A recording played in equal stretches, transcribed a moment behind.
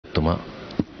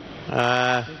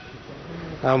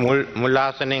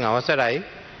මුල්ලාසනෙන් අවසරයි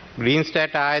ග්‍රීන්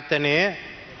ස්ටෑට් ආයතනය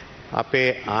අපේ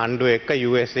ආණ්ඩුව එක්ක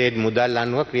USA මුදල්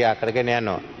අනුව ක්‍රියා කරගෙන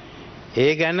යනවා.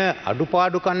 ඒ ගැන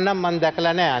අඩුපාඩුකම් නම් මම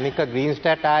දැකලා නැහැ. අනික ග්‍රීන්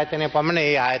ස්ටෑට් ආයතනය පමණ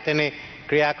ඒ ආයතනයේ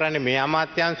ක්‍රියා කරන්නේ මේ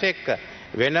අමාත්‍යාංශ එක්ක.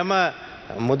 වෙනම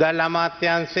මුදල්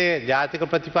අමාත්‍යාංශයේ ජාතික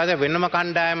ප්‍රතිපාදක වෙනම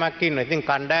කණ්ඩායමක් ඉන්නවා. ඉතින්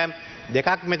කණ්ඩායම්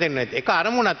දෙකක් මෙතන නැති. එක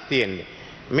අරමුණක් තියෙන්නේ.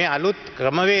 මේ අලුත්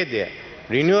ක්‍රමවේදය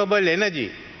රිනියුවබල් එනර්ජි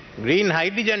ග්‍රීන්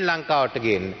හයිඩ්‍රජන් ලංකාවට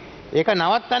ගේන්නේ. ඒක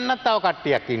නවත්තන්නත් තව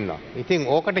කට්ටියක් ඉන්නවා. ඉතින්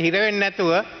ඕකට හිර වෙන්නේ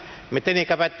නැතුව මෙතන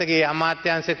එක පැත්තකේ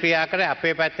අමාත්‍යාංශ ක්‍රියා කරේ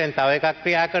අපේ පැත්තෙන් තව එකක්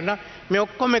ක්‍රියා කරනවා. මේ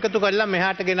ඔක්කොම එකතු කරලා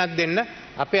මෙහාට ගෙනත් දෙන්න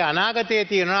අපේ අනාගතයේ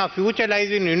තියෙනවා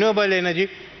futurizing renewable energy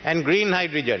and green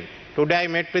hydrogen. Today I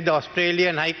met with the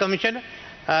Australian High Commissioner.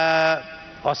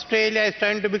 Australia is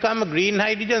trying to become a green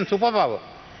hydrogen superpower.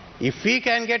 If we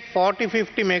can get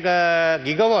 40-50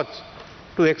 gigawatts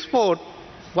to export,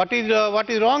 what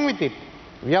is wrong with it?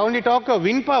 We are only talking of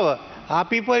wind power. Our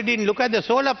people didn't look at the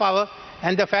solar power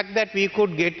and the fact that we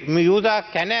could use our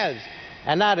canals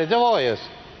and our reservoirs.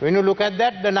 When you look at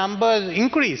that, the numbers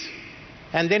increase.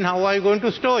 And then how are you going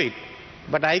to store it?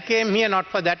 But I came here not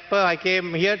for that purpose. I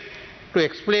came here to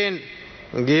explain.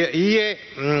 ඊයේ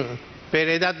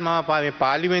පෙරේදාත් මම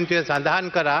පාර්ලිමේන්තුවේ සඳහන්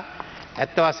කරා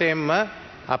ඇත්ත වශයෙන්ම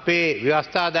අපේ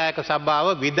ව්‍යවස්ථාදායක සභාව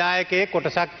විධායකයේ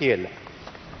කොටසක් කියලා.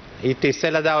 ඊට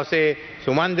ඉස්සෙල්ලා දවසේ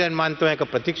සුමන්දරන් මන්තුමා එක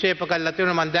ප්‍රතික්ෂේප කළා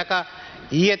තියෙනවා. මම දැක්කා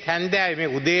ඊයේත් හැන්දෑවේ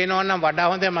මේ උදේ එනවා නම් වඩා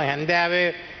හොඳයි මම හැන්දෑවේ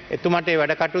එතුමට ඒ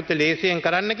වැඩ කටයුත්ත ලේසියෙන්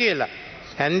කරන්න කියලා.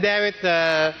 හැන්දෑවෙත්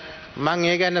මම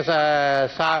ඒ ගැන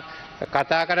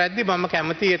කතා කරද්දි මම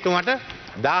කැමති එතුමට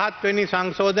 17 වෙනි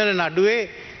සංශෝධන නඩුවේ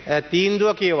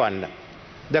තීන්දුව කියවන්න.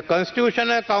 The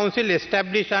Constitutional Council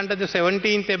established under the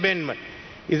 17th Amendment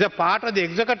is a part of the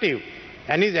executive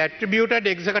and is attributed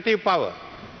executive power.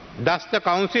 Thus the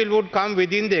council would come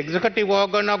within the executive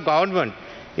organ of government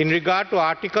in regard to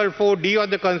Article 4D of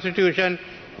the Constitution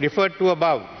referred to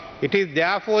above. It is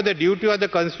therefore the duty of the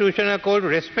Constitutional Court to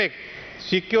respect,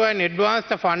 secure and advance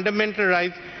the fundamental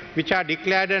rights which are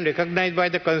declared and recognized by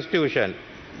the Constitution.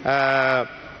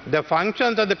 The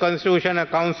functions of the Constitutional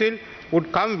Council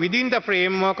would come within the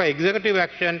framework of executive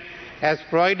action as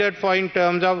provided for in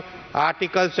terms of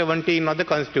Article 17 of the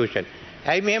Constitution.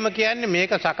 ඇයි මෙහෙම කියන්නේ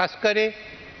මේක සකස් කරේ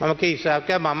මම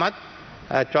කිව්වා මමත්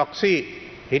චොක්සි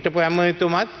හිටපු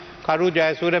ඇමතිතුමත් කරු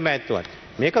ජයසූරිය මැතිතුමත්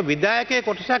මේක විධායකයේ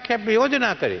කොටසක් හැබැයි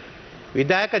යෝජනා කරේ.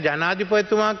 විධායක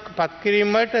ජනාධිපතිතුමා පත් කිරීම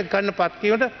වලට කරන පත්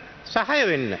කිරීමට සහාය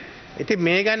වෙන්න. ඉතින්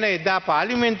මේ ගැන එදා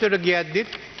පාර්ලිමේන්තුවට ගියද්දිත්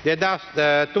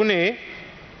 2003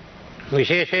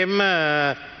 විශේෂයෙන්ම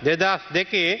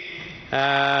 2002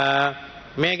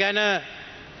 මේ ගැන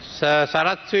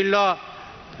සරත් සිල්වා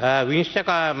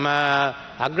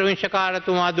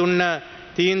අග්‍රවිංශකාරතුමා දුන්න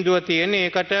තීන්දුව තියෙන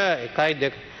ඒකට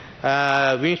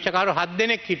විංශකාරෝ 7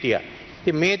 දෙනෙක් හිටියා.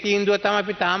 ඉතින් මේ තීන්දුව තමයි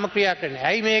අපි තාම ක්‍රියා කරන්නේ.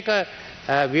 ඇයි මේක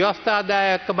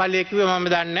ව්‍යවස්ථාදායක බලය කිව්වේ මම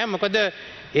දන්නේ නැහැ. මොකද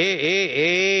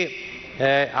ඒ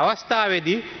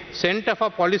අවස්ථාවේදී Center for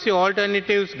Policy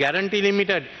Alternatives Guarantee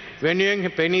Limited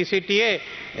වෙනුවෙන් පෙනී සිටියේ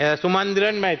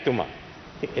සුමන්දිරන් මැතිතුමා.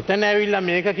 එතන ඇවිල්ලා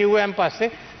මේක කිව්වයන්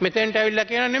පස්සේ මෙතෙන්ට ඇවිල්ලා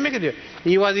කියනවා නෙමෙයිද?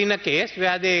 He was in a case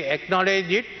where they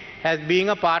acknowledged it as being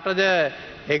a part of the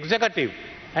executive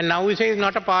and now he says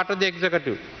not a part of the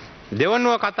executive.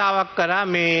 දෙවනුව කතාවක් කරා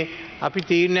මේ අපි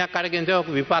තීරණයක් අරගෙන ඉඳලා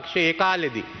විපක්ෂයේ ඒ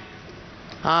කාලෙදී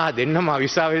දෙන්නම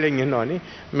අවිස්සාවෙලෙන් එනවනේ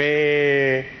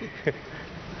මේ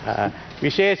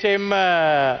විශේෂයෙන්ම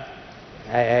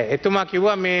එතුමා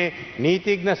කිව්වා මේ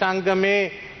නීතිඥ සංගමේ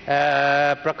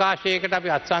ප්‍රකාශයකට අපි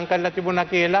අත්සන් කරලා තිබුණා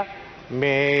කියලා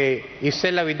මේ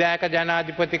ඉස්සෙල්ලා විධායක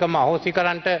ජනාධිපතිකම අහෝසි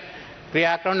කරන්නට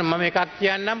ක්‍රියා කරන මම එකක්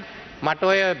කියන්නම් මට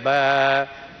ඔය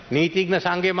නීතිඥ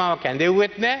සංගමේ මාව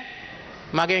කැඳෙව්වෙත් නැහැ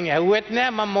මගෙන් ඇහුවෙත්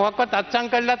නැහැ මම මොකක්වත් අත්සන්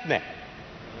කළත් නැහැ.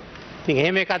 ඉතින්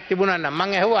එහෙම එකක් තිබුණා නම්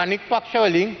මම ඇහුවා අනික් පක්ෂ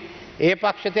වලින් ඒ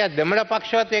පක්ෂයට දෙමළ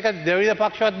පක්ෂවත් ඒක ද්‍රවිඩ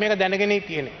පක්ෂවත් මේක දැනගෙන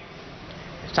ඉන්නේ.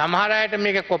 සමහර අයට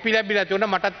මේක කොපි ලැබිලා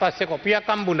තිබුණා මටත් පස්සේ කොපියක්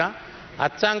හම්බුණා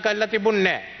අත්සන් කරලා තිබුණේ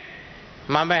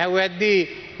නැහැ. මම ඇහුවද්දී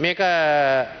මේක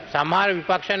සමහර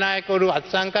විපක්ෂ නායකවරු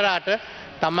අත්සන් කරාට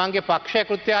තමන්ගේ පක්ෂ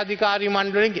කෘත්‍යාධිකාරී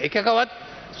මණ්ඩලයෙන් එකකවත්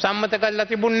සම්මත කරලා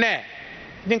තිබුණේ නැහැ.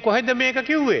 ඉතින් කොහෙද මේක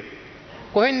කිව්වේ?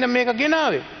 කොහෙන්ද මේක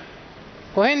ගෙනාවේ?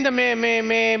 කොහෙන්ද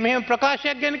මේ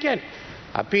ප්‍රකාශයක් ගැන කියන්නේ?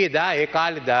 අපි එදා ඒ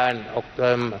කාලේ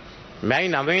මැයි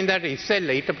 9 වෙනිදාට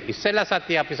ඉස්සෙල්ලා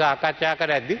සතිය අපි සාකච්ඡා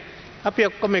කරද්දී අපි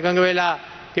ඔක්කොම එකඟ වෙලා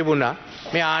තිබුණා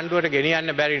මේ ආණ්ඩුවට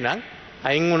ගෙනියන්න බැරි නම්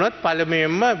අයින් වුණොත්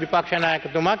පළමුවෙන්ම විපක්ෂ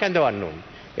නායකතුමා කැඳවන්න ඕනේ.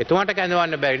 එතුමාට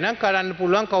කැඳවන්න බැරි නම් කරන්න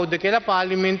පුළුවන් කවුද කියලා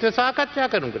පාර්ලිමේන්තුවේ සාකච්ඡා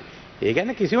කරමු. ඒ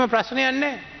ගැන කිසිම ප්‍රශ්නයක්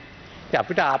නැහැ. ඉතින්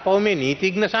අපිට ආපහු මේ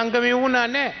නීතිඥ සංගමේ වුණා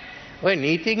නැහැ. ඔය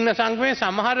නීතිඥ සංගමේ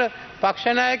සමහර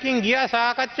පක්ෂ නායකින් ගියා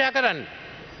සාකච්ඡා කරන්න.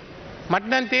 මට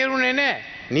නම් තේරුනේ නැහැ.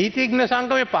 නීතිඥ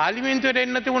සංගමේ පාර්ලිමේන්තුවට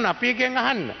එන්න තිබුණ අපි එකෙන්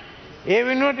අහන්න. ඒ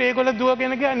වෙනුවට ඒගොල්ලෝ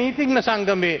දුවගෙන ගියා නීතිඥ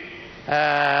සංගමේ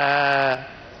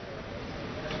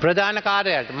ප්‍රධාන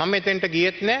කාර්යාලයට. මම මෙතෙන්ට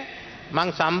ගියෙත් නැහැ. මං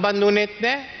සම්බන්ධ වුණෙත්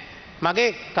නැහැ. මගේ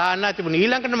කාරණා තිබුණා.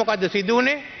 ඊළඟට මොකද්ද සිදු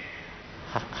වුනේ?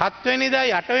 7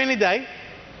 වෙනිදායි 8 වෙනිදායි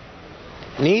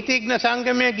නීතිඥ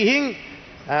සංගමයේ ගිහින්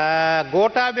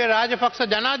ගෝඨාභය රාජපක්ෂ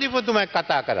ජනාධිපතිතුමා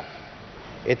කතා කරා.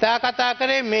 එදා කතා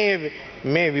කරේ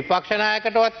මේ විපක්ෂ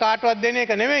නායකටවත් කාටවත් දෙන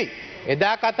එක නෙමෙයි.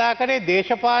 එදා කතා කරේ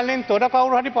දේශපාලනෙන් තොර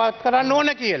කවුරු හරි පවත් කරන්න ඕන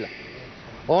කියලා.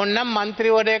 ඕන්නම්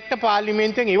മന്ത്രിවරයෙක්ට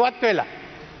පාර්ලිමේන්තුවෙන් ඉවත් වෙලා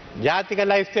ජාතික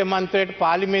ලයිස්තුවේ මන්ත්‍රයට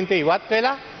පාර්ලිමේන්තුවේ ඉවත්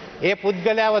වෙලා ඒ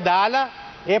පුද්ගලයාව දාලා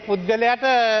ඒ පුද්ගලයාට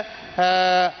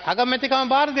අගමැතිකම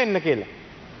බාර දෙන්න කියලා.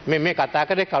 මේ කතා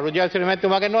කරේ කරුජල්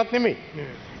සිරිමැතිතුමා ගැනවත් නෙමෙයි.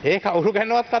 ඒ කවුරු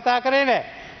ගැනවත් කතා කරේ නැහැ.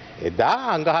 එදා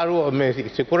අඟහරු මේ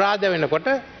සිකුරාදා වෙනකොට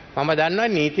මම දන්නවා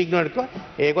නීතිඥවරුන්ට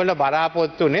ඒගොල්ලෝ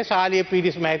බලාපොරොත්තු වෙන්නේ ශාලිය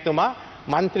පීරිස් මහත්මයා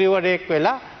മന്ത്രിවරයෙක්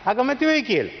වෙලා අගමැති වෙයි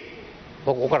කියලා.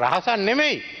 ඔක රහසක්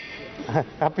නෙමෙයි.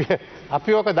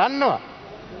 අපි ඔක දන්නවා.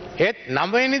 ඒත්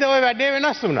 9 වෙනිදා ওই වැඩේ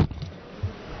වෙනස් වුණා.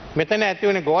 මෙතන ඇති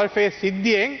වුණේ ගෝල් ෆේස්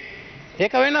සිද්ධියෙන්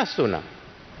ඒක වෙනස් වුණා.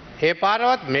 ඒ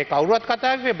පාරවත් මේ කවුරුවත්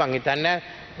කතා කරේ බං හිතන්නේ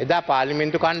එදා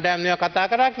පාර්ලිමේන්තු කණ්ඩායම මේවා කතා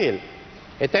කරා කියලා.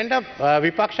 එතෙන්ට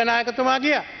විපක්ෂ නායකතුමා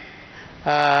ගියා.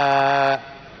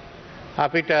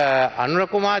 අපිට අනුර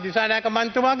කුමාර දිසානායක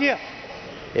මන්ත්‍රීතුමා ගියා.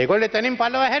 ඒගොල්ලෝ එතනින්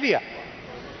පළව හැරියා.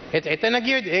 එතන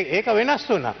ගියේ ඒක වෙනස්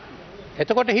වුණා.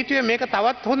 එතකොට හිතුවේ මේක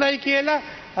තවත් හොඳයි කියලා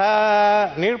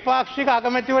නිර්පාක්ෂික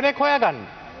අගමැතිවරයෙක් හොයාගන්න.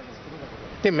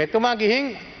 ඉතින් මෙතුමා ගිහින්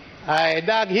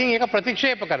එදා ගිහින් ඒක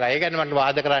ප්‍රතික්ෂේප කරා. ඒ ගැන මට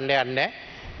වාද කරන්න යන්නේ නැහැ.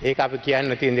 ඒක අපි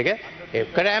කියන්න තියෙන දෙක. ඒ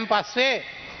කරාන් පස්සේ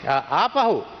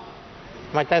ආපහු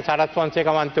මට සරත් ෆොන්සේක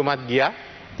මන්ත්‍රීතුමාත් ගියා.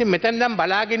 ඉතින් මෙතන දැන්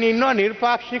බලාගෙන ඉන්නවා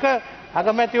නිර්පාක්ෂික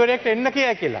අගමැතිවරයෙක්ට එන්න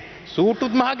කියලා.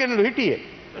 සූටුත් මහගෙනලු හිටියේ.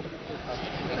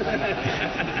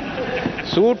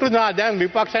 සූටු දැන්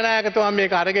විපක්ෂ නායකතුමා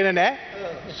මේක අරගෙන නැහැ.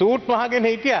 සූට් මහගෙන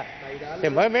හිටියා.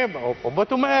 මේ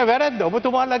ඔබතුමා වැරද්ද.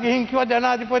 ඔබතුමාලා ගිහින් කිව්වා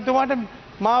ජනාධිපතිතුමාට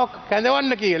මාව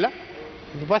කැඳවන්න කියලා.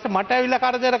 ඊට පස්සේ මට ඇවිල්ලා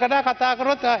කරදර කරා කතා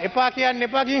කරොත් එපා කියන්න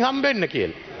එපා ගිහින් හම්බෙන්න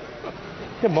කියලා.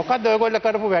 ඉතින් මොකද්ද ඔයගොල්ලෝ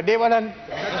කරපු වැඩේ බලන්න.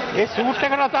 ඒ සූට්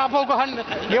එකට තාපව ගහන්න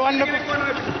ගෙවන්න.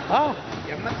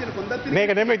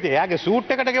 මේක නෙමෙයි. එයාගේ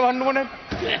සූට් එකට ගෙවන්න ඕනේ.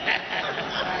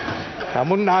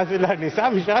 සමුන්නාසලා නිසා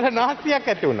විශාල නාස්තියක්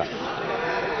ඇති වුණා.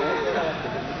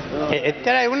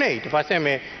 එච්චරයි වුණේ. ඊට පස්සේ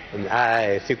මේ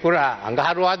සිකුරා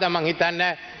අඟහරුවාදා මං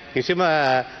හිතන්නේ කිසිම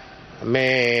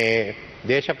මේ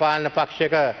දේශපාලන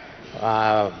පක්ෂයක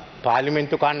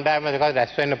පාර්ලිමේන්තු කණ්ඩායමක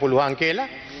රැස් වෙන්න පුළුවන් කියලා.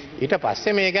 ඊට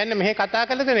පස්සේ මේ ගැන මෙහෙ කතා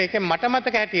කළද නේ. ඒකෙන් මට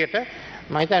මතක හැටියට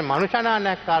මම හිතන්නේ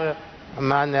මනුෂනානක්කාර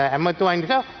ඇමතුමා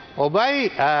නිසා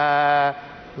ඔබයි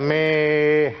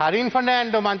මේ හරින්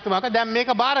ෆර්නෑන්ඩෝ මන්ත්‍රීතුමාක දැන් මේක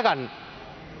බාර ගන්න.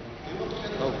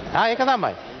 ඒක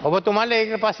තමයි. ඔබතුමාලා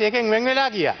ඒක පස්සේ එකෙන් වෙන් වෙලා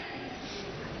ගියා.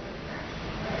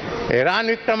 රාන්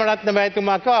වික්‍රමරත්න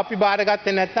මහත්මයා කිව්වා අපි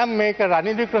බාරගත්තේ නැත්නම් මේක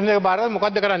රනිල් වික්‍රමසිංහ බාරගත්ත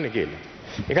මොකද්ද කරන්න කියලා.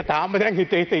 ඒක තාම දැන්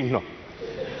හිතේ ඉන්නවා.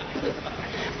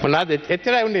 මොනවාද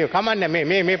එච්චරයි උන්නේ. කමන්නේ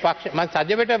මේ පක්ෂ මම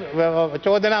සජ්ජබෙට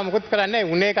චෝදනා මොකුත් කරන්නේ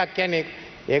උනේ එකක් කියන්නේ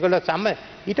ඒගොල්ලෝ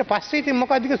ඊට පස්සේ ඉතින්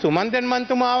මොකද්ද සුමන්දන්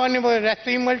මන්තුමා ආවන්නේ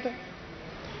රැස්වීම වලට.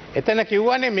 එතන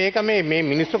කිව්වනේ මේක මේ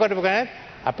මිනිස්සු කරපු ගණන්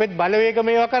අපෙත් බලවේග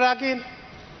මේවා කරා කියලා.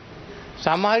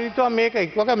 සමහර හිතුවා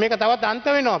මේක තවත් අන්ත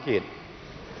වෙනවා කියලා.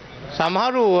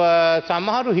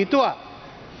 සමහරු හිතුවා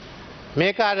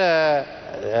මේක අර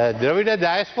ද්‍රවිඩ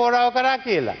ඩයස්පෝරාව කරා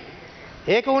කියලා.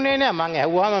 ඒක උනේ නෑ. මං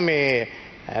ඇහුවාම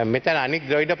මෙතන අනික්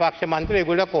ද්‍රවිඩ පක්ෂ මන්ත්‍රී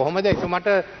ඒගොල්ලෝ කොහොමද එතුමාට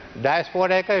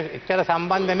ඩයස්පෝරා එක එච්චර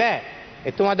සම්බන්ධ නෑ.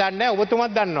 එතුමා දන්නේ නෑ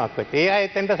ඔබතුමාත් දන්නවත්. ඒ අය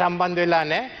එතනට සම්බන්ධ වෙලා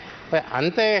නෑ. ඔය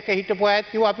අන්තයක හිටපු අයත්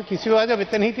කිව්වා අපි කිසිවද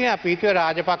මෙතන හිටියේ අපි හිතුවේ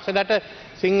රාජපක්ෂලට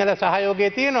සිංහල සහයෝගය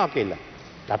තියෙනවා කියලා.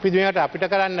 අපි මේකට අපිට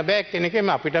කරන්න බෑ කෙනෙක්ම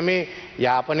අපිට මේ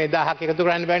යාපනයේ 1000ක් එකතු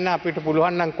කරන්න බැරි නම් අපිට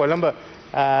පුළුවන් නම් කොළඹ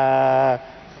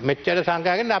මෙච්චර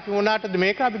සංඛ්‍යාවකින් අපි මොනාටද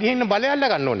මේක අපි ගිහින් බලය අල්ල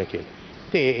ගන්න ඕනේ කියලා.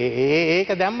 ඉතින් ඒක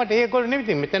දැම්මට ඒගොල්ලෝ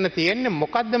නෙවෙයි මෙතන තියෙන්නේ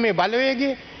මොකද්ද මේ බලවේගය?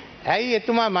 ඇයි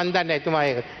එතුමා මන් දන්නේ එතුමා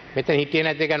මෙතන හිටියේ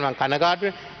නැති එක මම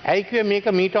කනගාටුයි. ඇයි කිව්වේ මේක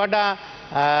මීට වඩා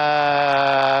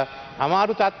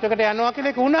අමාරු තත්වයකට යනවා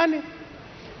කියලා ඒක වුණානේ.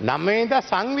 9 වෙනිදා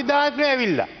සංවිධායකයෝ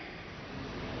ඇවිල්ලා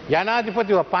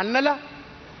ජනාධිපතිව පන්නලා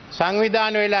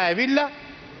සංවිධාන වෙලා ඇවිල්ලා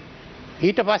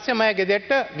ඊට පස්සේ මම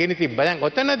ගෙදරට ගෙනි තිබ්බා. දැන්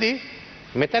ඔතනදී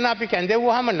මෙතන අපි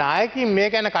කැඳෙව්වහම නායකයින් මේ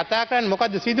ගැන කතා කරන්නේ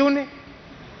මොකද්ද සිදුුනේ?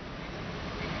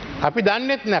 අපි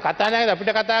දන්නේත් නෑ. කතානායක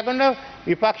අපිට කතා කරන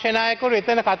විපක්ෂ නායකවරු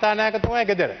එතන කතානායකතුමා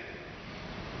ගෙදර.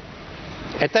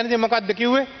 එතනදී මොකද්ද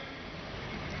කිව්වේ?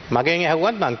 මගෙන්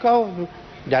ඇහුවත් මං කිව්වා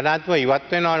ජනාධිපතිව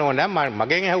ඉවත් වෙනව නෑ.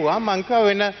 මගෙන් ඇහුවා මං කිව්වා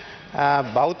වෙන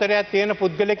බෞතරයක් තියෙන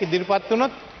පුද්ගලෙක් ඉදිරිපත්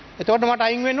වුණොත් එතකොට මට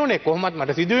අයින් වෙන්න ඕනේ. කොහොමත්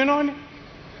මට සිදු වෙනවනේ.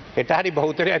 හෙට හරි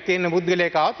බහුතරයක් තියෙන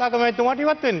පුද්ගලයෙක් ආවත් අගමැතිතුමාට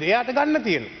ඉවත් වෙන්න. එයාට ගන්න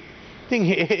තියෙනවා. ඉතින්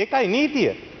ඒකයි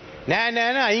නීතිය.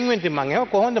 නෑ අයින් වෙන්න මං ඒව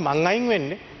කොහොමද මං අයින්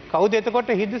වෙන්නේ? කවුද එතකොට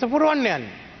හිද්දස පුරවන්න යන්නේ?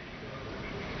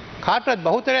 කාටවත්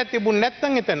බහුතරයක් තිබුණ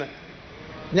නැත්නම් එතන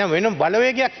දැන් වෙන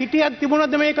බලවේගයක් හිටියක්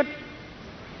තිබුණාද මේකට?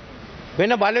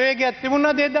 වෙන බලවේගයක්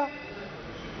තිබුණාද එදා?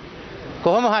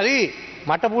 කොහොම හරි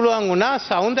මට පුළුවන් වුණා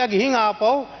සවුන්දා ගිහින්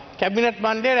ආපහු කැබිනට්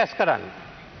මණ්ඩලය රැස් කරන්න.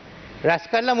 රැස්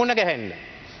කරලා මුණ ගැහෙන්න.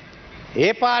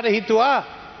 ඒ පාර හිතුවා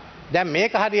දැන්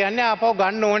මේක හරියන්නේ ආපහු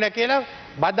ගන්න ඕන කියලා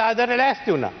බදාදර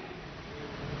ලෑස්ති වුණා.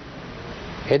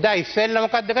 එදා ඉස්සෙල්ලා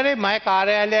මොකද්ද කරේ? මම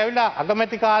කාර්යාලය ඇවිල්ලා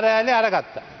අගමැති කාර්යාලය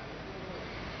අරගත්තා.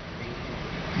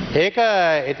 ඒක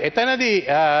එතනදී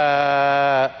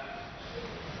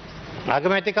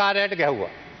අගමැති කාර්යාලයට ගැහුවා.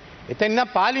 එතන ඉඳන්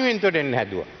පාර්ලිමේන්තුවට එන්න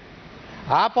හැදුවා.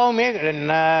 ආපහු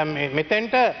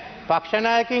මෙතෙන්ට පක්ෂ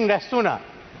නායකයින් රැස් වුණා.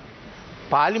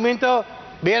 පාර්ලිමේන්තුව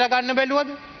බේර ගන්න බැලුවද?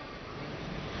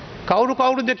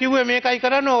 කවුරුද කිව්වේ මේකයි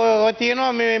කරන්න ඔය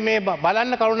තියෙනවා මේ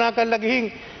බලන්න කරුණා කරලා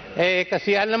ගිහින් ඒක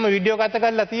සියල්ලම වීඩියෝ ගත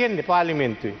කරලා තියෙන්නේ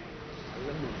පාර්ලිමේන්තුවේ.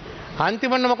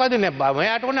 අන්තිමට මොකද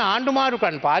මෙයාට ඕනේ ආණ්ඩු මාරු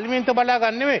කරන්න. පාර්ලිමේන්තුව බලා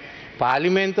ගන්න නෙවෙයි.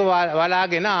 පාර්ලිමේන්තුව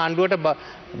බලාගෙන ආණ්ඩුවට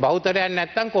බහුතරයක්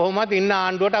නැත්තම් කොහොමද ඉන්න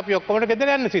ආණ්ඩුවට අපි ඔක්කොමට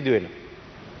ගෙදර යන්න සිදු වෙනවා.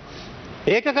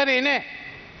 ඒක කරේ නෑ.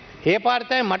 ඒ පාර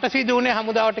තමයි මට සිදු වුණේ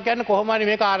හමුදාවට කියන්නේ කොහොම හරි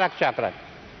මේක ආරක්ෂා කරන්න.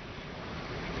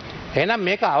 එහෙනම්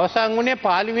මේක අවසන් වුණේ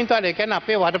පාර්ලිමේන්තුව වල. ඒ කියන්නේ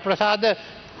අපේ වරප්‍රසාද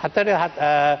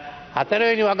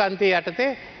හතරවෙනි වගන්තිය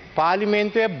යටතේ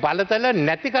පාර්ලිමේන්තුවේ බලතල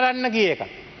නැති කරන්න ගිය එක.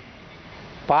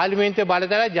 පාර්ලිමේන්තුවේ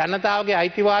බලතල ජනතාවගේ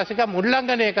අයිතිවාසිකම්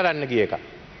උල්ලංඝනය කරන්න ගිය එක.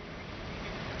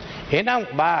 එහෙනම්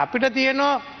අපිට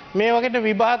තියෙනවා මේ වගේ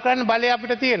විභාග කරන්න බලය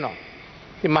අපිට තියෙනවා.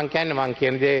 ඉතින් මං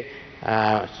කියන දේ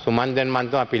සුමන්දන්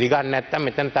මන්තුමා පිළිගන්නේ නැත්නම්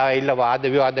මෙතන තව ඇවිල්ලා වාද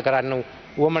විවාද කරන්න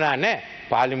උවමනා නැහැ.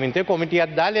 පාර්ලිමේන්තුවේ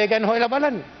කොමිටියක් දාලා ඒ ගැන හොයලා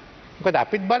බලන්න. මොකද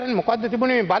අපිත් බලන්නේ මොකද්ද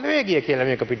තිබුණේ මේ බලවේගය කියලා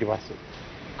මේක පිටිපස්සේ.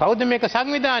 කවුද මේක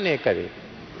සංවිධානය කරේ?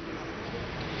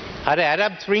 අර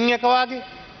ඇරබ් ස්ප්‍රින්ග් එක වගේ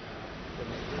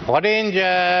ඔරෙන්ජ්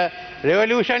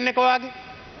රෙවොලියුෂන් එක වගේ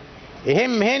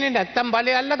එහෙම මෙහෙනේ නැත්තම්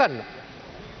බලය අල්ල ගන්න.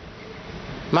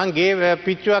 මං ගේ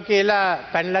පිච්චුවා කියලා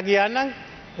පැනලා ගියා නම්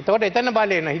එතකොට එතන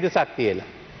බලය එන හිදසක් තියලා.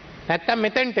 නැත්තම්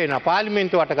මෙතෙන්ට එනවා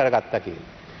පාර්ලිමේන්තුව වට කරගත්තා කියලා.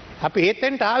 අපි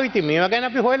එතෙන්ට ආවිති මේවා ගැන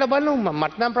අපි හොයලා බලමු.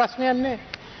 මට නම් ප්‍රශ්නයක් නැහැ.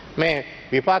 මේ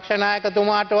විපක්ෂ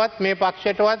නායකතුමාටවත් මේ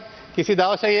පක්ෂයටවත් කිසි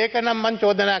දවසක ඒක නම් මං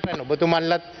චෝදනා කරනවා.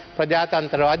 ඔබතුමන්ලත්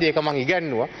ප්‍රජාතන්ත්‍රවාදී ඒක මං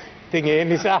ඉගැන්නුවා. ඉතින් ඒ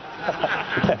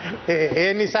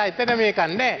නිසා එතන මේක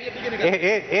නැහැ.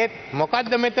 ඒ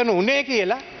මොකද්ද මෙතන උනේ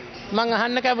කියලා මං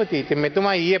අහන්න කැමතියි. ඉතින්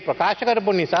මෙතුමා ඊයේ ප්‍රකාශ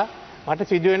කරපු නිසා මට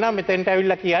සිදු වෙනවා මෙතෙන්ට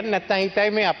ඇවිල්ලා කියන්නේ නැත්නම්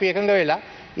හිතයි මේ අපි එකඟ වෙලා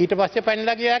ඊට පස්සේ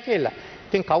පැනලා ගියා කියලා.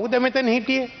 ඉතින් කවුද මෙතන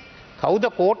හිටියේ? කවුද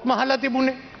කෝට් මහලා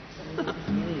තිබුණේ?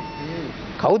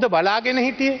 කවුද බලාගෙන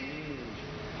හිටියේ?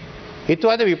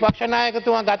 හිතුවද විපක්ෂ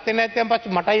නායකතුමා ගත්තේ නැත්නම්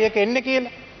පස්සේ මටයි එක එන්නේ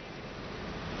කියලා?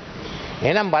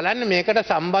 එහෙනම් බලන්න මේකට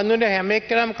සම්බන්ධ වෙන හැම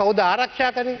එක්කෙනාම කවුද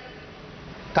ආරක්ෂා කරේ?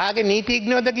 කාගේ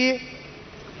නීතිඥයෝද ගියේ?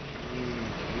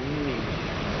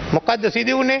 මොකද්ද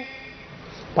සිදු වුනේ?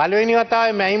 පළවෙනි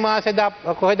වතාවේ මැයි මාසෙද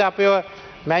කොහෙද අපිව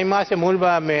මැයි මාසේ මුල්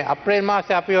මේ අප්‍රේල්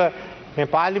මාසේ අපිව මේ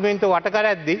පාර්ලිමේන්තුව වට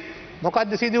කරද්දි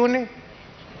මොකද්ද සිදු වුනේ?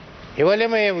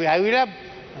 ඒවලම ඇවිල්ලා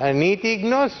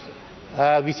නීතිඥයෝ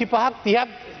 25ක් 30ක්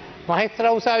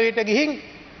මහේස්ත්‍රා උසාවියට ගිහින්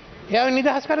එයාව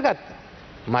නිදහස් කරගත්තා.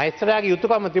 මහේස්ත්‍රාගේ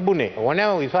යුතුයකම තිබුණේ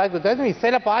ඕනෑම විශ්වාසයක තමයි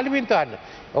ඉස්සෙල්ලා පාර්ලිමේන්තුව ආන්න.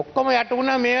 ඔක්කොම යට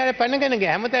වුණා මේ වෙලාවේ පැනගෙන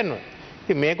ගියා හැමතැනම.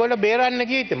 ඉතින් මේගොල්ලෝ බේරන්න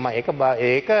ගියේ ඉතින්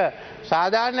ඒක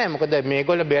සාධාරණ නෑ. මොකද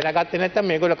මේගොල්ලෝ බේරගත්තේ නැත්නම්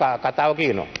මේගොල්ලෝ කතාව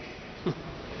කියනවා.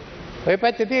 ඔය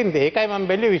පැත්තේ තියෙන්නේ ඒකයි මම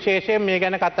බැලුවේ විශේෂයෙන් මේ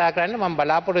ගැන කතා කරන්න මම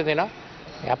බලාපොරොත්තු වෙනවා.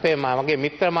 අපේ මගේ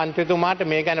මිත්‍ර මන්ත්‍රීතුමාට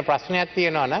මේ ගැන ප්‍රශ්නයක්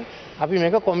තියෙනවා නම් අපි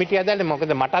මේක කොමිටිය ඇදලා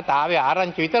මොකද මටත් ආවේ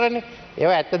ආරංචි විතරනේ.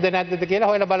 ඒව ඇත්තද නැද්දද කියලා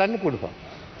හොයලා බලන්න පුළුවන්.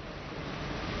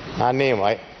 අනේ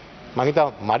මම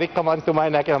හිතා මරික්ක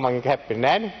මන්තුමායි නැහැ කියලා මම හැප්පෙන්නේ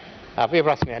නැහනේ. අපේ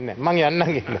ප්‍රශ්නයක් නැහැ. මං යන්නම්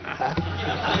ඉන්න.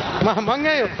 මං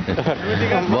අයෝ.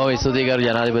 බොහොම ස්තුතියි කරු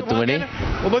ජනාධිපතිතුමනි.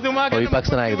 ඔබතුමාගේ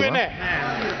විපක්ෂ නායකතුමා.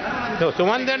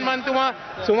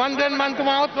 සුමන්දන්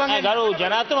මන්තුමාවත් මං ගරු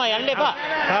ජනාධිපතිතුමා යන්න එපා.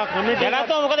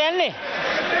 ජනාධිපතිතුමා මොකද යන්නේ?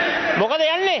 මොකද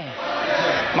යන්නේ?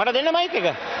 මට දෙන්න මයික් එක.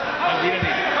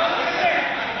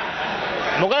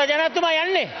 මොකද ජනාධිපතිතුමා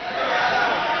යන්නේ?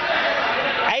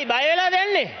 ඇයි බය වෙලාද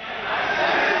යන්නේ?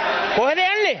 කොහෙද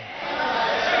යන්නේ?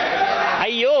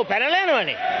 අයියෝ පැනලා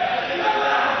යනවනේ.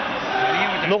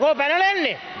 මොකෝ පැනලා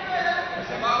යන්නේ?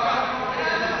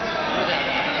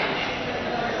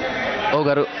 ඔව්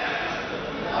ගරු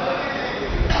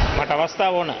මට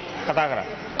අවස්ථාව ඕන කතා කරන්න.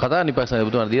 කතා නිපක්ෂ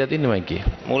නායකතුමාට දීලා තින්නේ මයික් එක.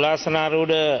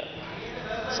 මූලාසනාරූඪ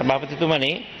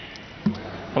සභාපතිතුමනි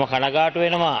මම කනගාටු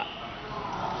වෙනවා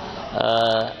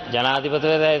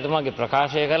ජනාධිපතිවරයා එතුමාගේ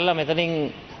ප්‍රකාශය කරලා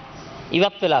මෙතනින්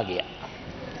ඉවත් වෙලා ගියා.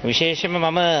 විශේෂයෙන්ම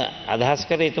මම අදහස්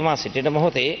කරේ එතුමා සිටින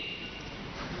මොහොතේ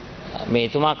මේ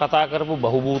එතුමා කතා කරපු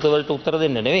බහුභූත වලට උත්තර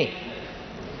දෙන්න නෙවෙයි.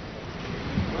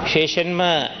 විශේෂයෙන්ම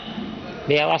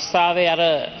මේ අවස්ථාවේ අර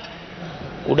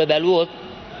උඩ බැලුවොත්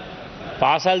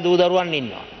පාසල් දූ දරුවන්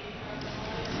ඉන්නවා.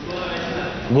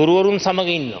 ගුරුවරුන් සමග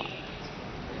ඉන්නවා.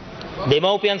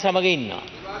 දෙමව්පියන් සමග ඉන්නවා.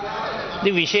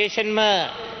 ඉතින් විශේෂයෙන්ම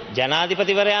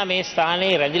ජනාධිපතිවරයා මේ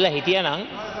ස්ථානයේ රැඳිලා හිටියනම්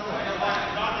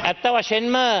ඇත්ත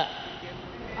වශයෙන්ම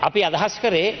අපි අදහස්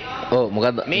කරේ ඔව්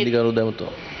මොකද්ද ඉදිකරු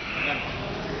දැමුතෝ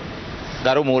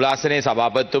ගරු මූලාසනයේ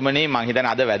සභාපතිතුමනි මම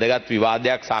හිතන්නේ අද වැදගත්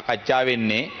විවාදයක් සාකච්ඡා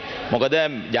වෙන්නේ මොකද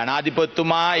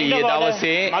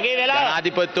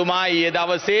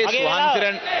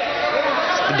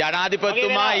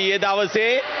ජනාධිපතිතුමා ඊයේ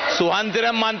දවසේ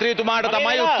සුහන්තිරන් මන්ත්‍රීතුමාට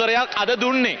තමයි උත්තරයක් අද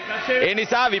දුන්නේ. ඒ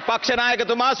නිසා විපක්ෂ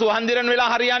නායකතුමා සුහන්තිරන් වෙලා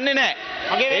හරියන්නේ නැහැ.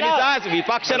 ඒ නිසා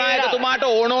විපක්ෂ නායකතුමාට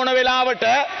ඕන වෙලාවට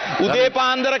උදේ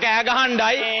පාන්දර කෑ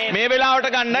ගහන්නයි මේ වෙලාවට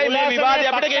ගන්නයි මේ විවාදය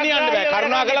අපිට ගෙනියන්න බෑ.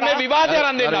 කරුණාකරලා මේ විවාදය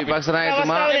අරන් දෙන්න. විපක්ෂ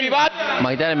නායකතුමා මම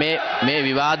හිතන්නේ මේ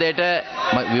විවාදයට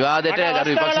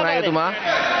ගරු විපක්ෂ නායකතුමා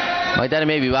මම හිතන්නේ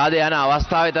මේ විවාදය යන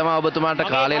අවස්ථාවේ තමයි ඔබතුමාට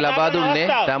කාලය ලබා දුන්නේ.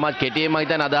 තාමත් කෙටියෙන් මම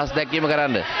හිතන්නේ අදහස් දැක්වීම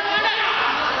කරන්න.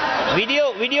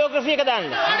 විඩියෝග්‍රැෆි එක දාන්න.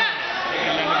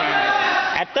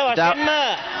 ඇත්ත වශයෙන්ම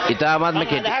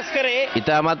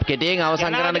ඉතාමත් කෙටියෙන්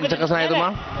අවසන් කරන්න විපක්ෂ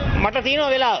නායකතුමා. මට තියෙනවා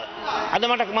වෙලාව. අද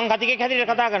මම කතිකෙක් හැටියට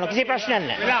කතා කරනවා. කිසි ප්‍රශ්නයක්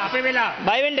නැහැ. අපේ වෙලාව.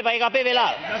 බය වෙන්න එපා. ඒක අපේ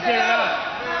වෙලාව.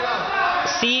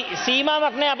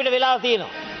 සීමාවක් නැහැ අපිට වෙලාව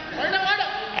තියෙනවා.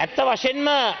 ඇත්ත වශයෙන්ම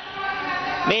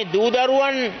මේ දූ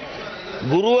දරුවන්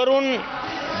ගුරුවරුන්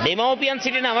දෙමව්පියන්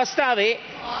සිටින අවස්ථාවේ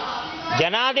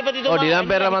ජනාධිපතිතුමා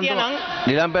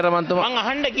නිලම් පෙරමන්තුමා මං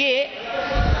අහන්න ගියේ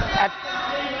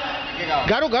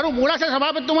ගරු මූලාසන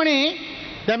සභාපතිතුමනි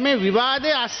දැන් මේ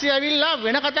විවාදයේ ASCII ඇවිල්ලා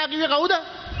වෙන කතා කිව්වේ කවුද?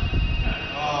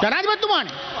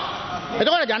 ජනාධිපතිතුමානේ.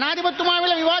 එතකොට ජනාධිපතිතුමා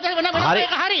වෙලා විවාදය වෙන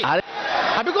එක හරි.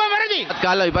 අපි කොහොම වැරදි?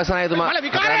 කාලා විපක්ෂ නායකතුමා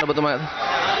කරන්න ඔබතුමා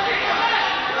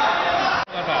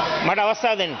මට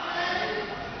අවස්ථාව දෙන්න.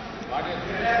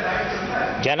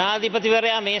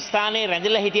 ජනාධිපතිවරයා මේ ස්ථානයේ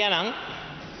රැඳිලා හිටියානම්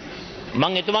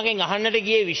මම එතුමාගෙන් අහන්නට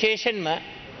ගියේ විශේෂයෙන්ම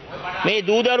මේ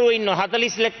දූ දරුවෝ ඉන්න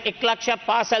 41 ලක්ෂ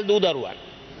පාසල් දූ දරුවන්.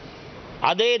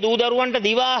 අද ඒ දූ දරුවන්ට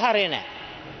දිවාහාරය නැහැ.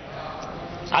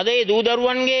 අද ඒ දූ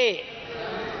දරුවන්ගේ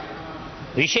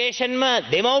විශේෂයෙන්ම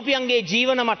දෙමව්පියන්ගේ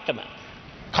ජීවන මට්ටම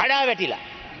කඩා වැටිලා.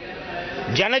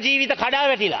 ජන ජීවිත කඩා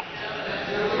වැටිලා.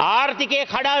 ආර්ථිකය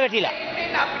කඩා වැටිලා.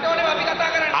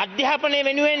 අධ්‍යාපනය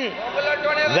වෙනුවෙන්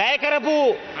වැය කරපු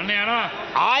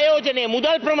ආයෝජනයේ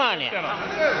මුදල් ප්‍රමාණය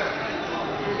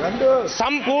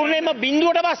සම්පූර්ණයෙන්ම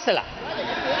බිඳුවට බස්සලා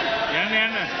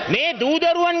මේ දූ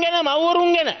දරුවන් ගැන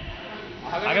මව්වරුන් ගැන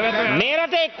මේ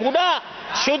රටේ කුඩා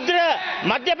ශුද්‍ර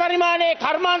මධ්‍ය පරිමාණයේ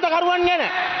කර්මාන්තකරුවන් ගැන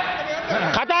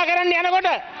කතා කරන්න යනකොට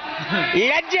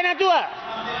ලැජ්ජ නැතුව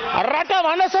රට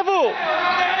වනසපු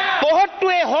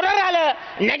පොහොට්ටුවේ හොරරල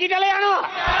නැගිටලා යනවා.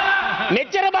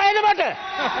 මෙච්චර බයද මට?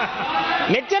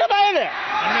 මෙච්චර බයද?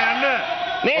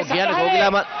 මේ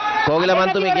කෝගිලා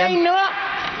මන්තුමේ කියන්නේ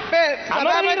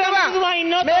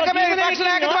මේක මේ විපක්ෂ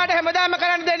නායකතුමාට හැමදාම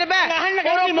කරන්න දෙන්න බෑ.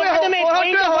 මොකද මේ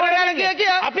හොරරල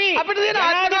අපිට දෙන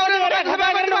ආත්මගෞරවයක්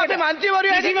සභාව කරනවා. අපේ මන්ත්‍රීවරු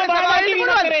ඇසින් සභාවේ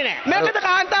ඉන්නවද? මේකද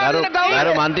කාන්තාවන ගෞරවය.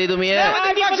 ගරු මන්ත්‍රීතුමිය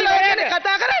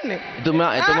කතා කරන්නේ.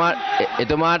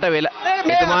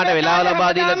 එතුමාට වෙලාව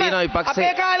ලබා දීලා තියෙනවා විපක්ෂ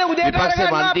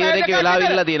මන්ත්‍රීවරයෙක්ගේ වෙලාව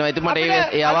ඉල්ලලා තියෙනවා. එතුමාට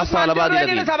ඒ අවස්ථාව ලබා දීලා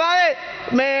තියෙනවා. සභාවේ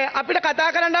මේ අපිට කතා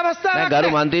කරන්න අවස්ථාවක් නෑ. ගරු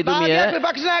මන්ත්‍රීතුමිය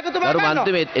විපක්ෂ නායකතුමා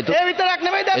ඒ විතරක්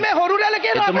නෙමෙයි දැන් මේ හොරු රැළ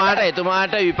කියනවා.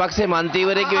 එතුමාට විපක්ෂ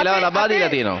මන්ත්‍රීවරයෙක්ගේ වෙලාව ලබා දීලා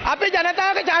තියෙනවා. අපි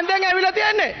ජනතාවගේ ඡන්දයෙන් ඇවිල්ලා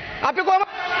තියන්නේ. අපි කොහොම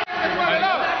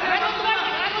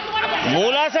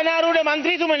මූලාසනාරූඪ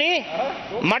මන්ත්‍රීතුමනි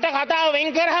මට කතාව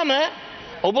වෙන් කරාම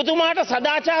ඔබතුමාට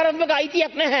සදාචාරාත්මක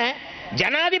අයිතියක් නැහැ.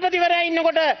 ජනාධිපතිවරයා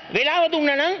ඉන්නකොට වෙලාව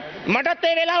දුන්නා නම් මටත්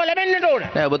ඒ වෙලාව ලැබෙන්නට ඕන.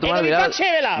 නෑ ඔබතුමාට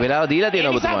වෙලාව දීලා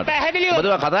තියෙනවා ඔබතුමාට.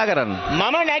 ඔබතුමා කතා කරන්න.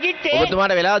 මම නැගිට්ටේ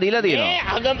ඔබතුමාට වෙලාව දීලා තියෙනවා.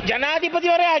 මේ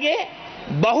ජනාධිපතිවරයාගේ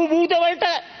බහුභූත වලට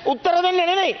උත්තර දෙන්න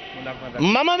නෙවෙයි.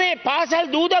 මම මේ පාසල්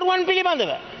දූ දරුවන්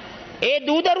පිළිබඳව ඒ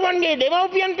දූ දරුවන්ගේ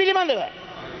දෙමව්පියන් පිළිබඳව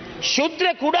ශුද්‍ර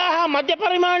කුඩා හා මධ්‍ය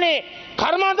පරිමාණයේ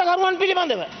කර්මාන්තකරුවන්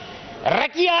පිළිබඳව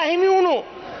රැකියා හිමි වුණු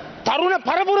තරුණ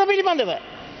පරපුර පිළිබඳව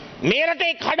මේ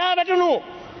රටේ කඩා වැටුණු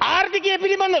ආර්ථිකය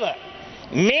පිළිබඳව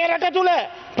මේ රට තුල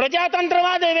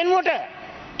ප්‍රජාතන්ත්‍රවාදය වෙනුවට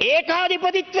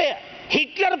ඒකාධිපතිත්වය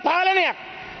හිට්ලර් පාලනයක්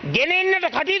ගෙනෙන්නට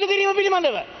කටයුතු කිරීම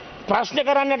පිළිබඳව ප්‍රශ්න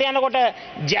කරන්නට යනකොට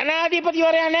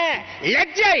ජනාධිපතිවරයා නෑ.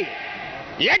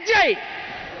 ලැජ්ජයි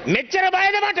මෙච්චර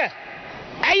බයද මට?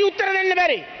 ඇයි උත්තර දෙන්න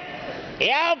බැරි?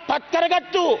 එයා පත්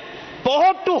කරගත්තු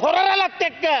පොහොට්ටු හොරරලත්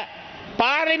එක්ක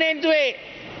පාර්ලිමේන්තුවේ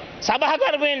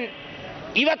සභාකරුවෙන්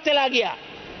ඉවත් වෙලා ගියා.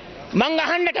 මං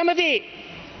අහන්න කැමති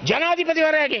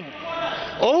ජනාධිපතිවරයාගෙන්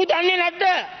ඔහු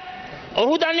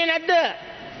දන්නේ නැද්ද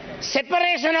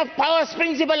separation of powers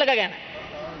principle එක ගැන?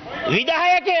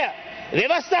 විධායකය,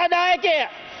 ව්‍යවස්ථාදායකය,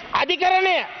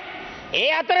 අධිකරණය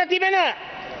ඒ අතර තිබෙන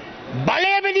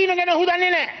බලය බෙදීම ගැන ඔහු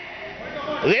දන්නේ නැහැ.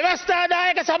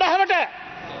 ව්‍යවස්ථාදායක සභාවට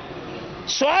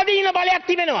ස්වාධීන බලයක්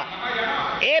තිබෙනවා.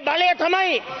 ඒ බලය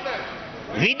තමයි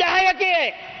විධායකයේ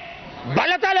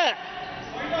බලතල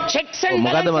checks and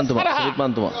balances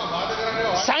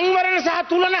සංවරණ සහ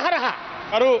තුලන හරහා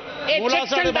ඒ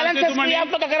checks and balances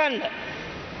ක්‍රියාත්මක කරන්න.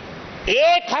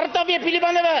 ඒ කර්තව්‍ය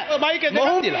පිළිබඳව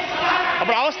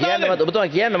අපේ අවස්ථාවේ ඔබතුමා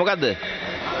කියන්න මොකද්ද?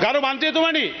 ගරු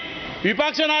මන්ත්‍රීතුමනි,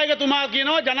 විපක්ෂ නායකතුමා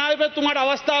කියනවා ජනාධිපතිතුමාට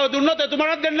අවස්ථාව දුන්නොත්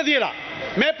එතුමාටත් දෙන්න කියලා.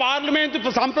 මේ පාර්ලිමේන්තු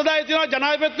සම්ප්‍රදාය තියෙනවා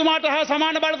ජනාධිපතිතුමාට හා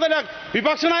සමාන බලතලයක්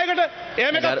විපක්ෂ නායකට.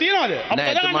 එහෙම එකක් තියනවද? නෑ,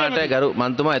 එතුමාට ගරු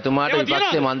මන්තුමා එතුමාට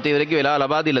විපක්ෂයේ මන්ත්‍රීවරයෙක්ගේ වෙලාව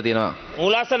ලබා දීලා තියෙනවා.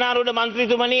 මූලාසනාරූඪ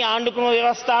මන්ත්‍රීතුමනි, ආණ්ඩුක්‍රම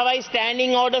ව්‍යවස්ථාවයි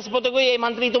ස්ටෑන්ඩින් ඕඩර්ස් පොතකුයි මේ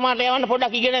මන්ත්‍රීතුමාට යවන්න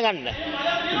පොඩ්ඩක් ඉගෙන ගන්න.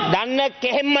 දන්න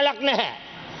කෙහෙම්මලක් නැහැ.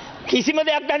 කිසිම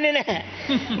දෙයක් දන්නේ නැහැ.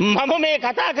 මම මේ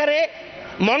කතා කරේ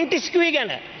මොන්ටිස්කියු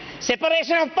ගැන,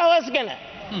 separation of powers ගැන,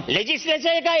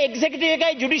 legislature එකයි executive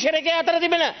එකයි judiciary එකයි අතර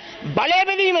තිබෙන බලය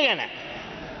බෙදීම ගැන.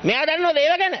 මෙයා දන්නවද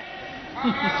ඒව ගැන?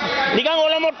 නිකන්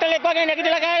ඔලොමොට්ටලෙක් වගේ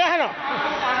නැගිටලා කෑ ගහනවා.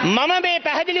 මම මේ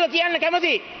පැහැදිලිව කියන්න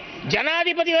කැමති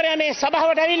ජනාධිපතිවරයා මේ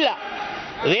සභාවට ඇවිල්ලා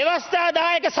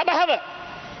ව්‍යවස්ථාදායක සභාව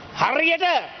හරියට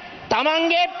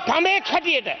තමන්ගේ පමේක්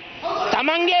හැටියට,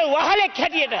 තමන්ගේ වහලෙක්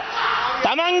හැටියට,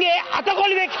 තමන්ගේ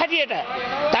අතකොළුවෙක් හැටියට,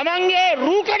 තමන්ගේ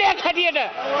රූකඩයක් හැටියට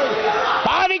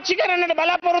පාවිච්චි කරන්නට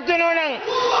බලාපොරොත්තු වෙනවා නම්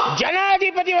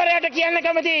ජනාධිපතිවරයාට කියන්න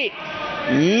කැමති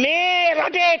මේ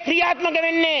රටේ ක්‍රියාත්මක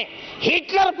වෙන්නේ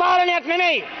හිට්ලර් පාලනයක්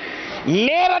නෙමෙයි.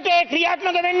 මේ රටේ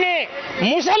ක්‍රියාත්මක වෙන්නේ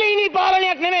මුසලීනි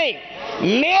පාලනයක් නෙමෙයි.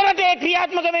 මේ රටේ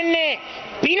ක්‍රියාත්මක වෙන්නේ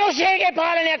පිනොෂේගේ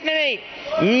පාලනයක් නෙමෙයි.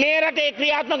 මේ රටේ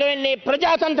ක්‍රියාත්මක වෙන්නේ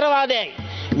ප්‍රජාතන්ත්‍රවාදයයි.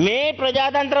 මේ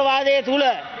ප්‍රජාතන්ත්‍රවාදය තුල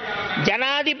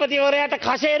ජනාධිපතිවරයාට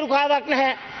කසේරුකාවක්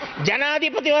නැහැ.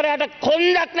 ජනාධිපතිවරයාට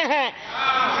කොන්දක් නැහැ.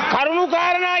 කරුණු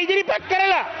කාරණා ඉදිරිපත්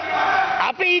කරලා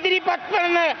අපි ඉදිරිපත්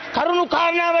කරන කරුණු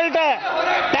කාරණා වලට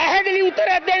පැහැදිලි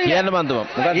උත්තරයක් දෙන්න. කියන්න මන්තුමා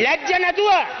මොකක්ද? ලැජ්ජ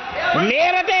නැතුව මේ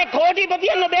රටේ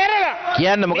කෝටිපතියන්ව බේරලා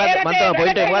කියන්න මොකද්ද මන්තුමා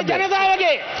පොයින්ට් එක මොකද්ද?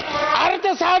 ජනතාවගේ අර්ථ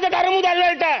සාධක අරමුදල්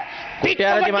වලට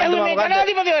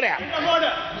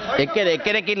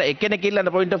එක්කෙනෙක් ඉල්ලන්න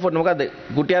පොයින්ට් ඔෆ් මොකද්ද?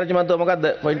 ගුටිආරච්චි මන්තුමා මොකද්ද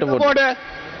පොයින්ට් ඔෆ්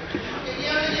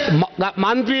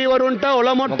මන්ත්‍රීවරුන්ට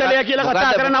ඔලොමොට්ටලය කියලා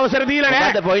කතා කරන්න අවසර දීලා නැහැ.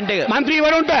 මොකද්ද පොයින්ට් එක?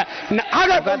 මන්ත්‍රීවරුන්ට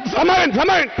සමරෙන්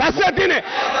ප්‍රශ්නයක් තියෙන්නේ.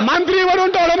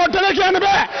 මන්ත්‍රීවරුන්ට ඔලොමොට්ටලය කියන්න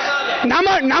බෑ.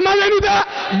 නම වෙනුදා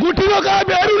ගුටිවකා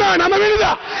බේරුණා 9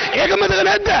 වෙනිදා. ඒක මතක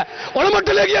නැද්ද?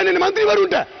 ඔලොමොට්ටලය කියන්නේ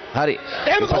මන්ත්‍රීවරුන්ට. හරි.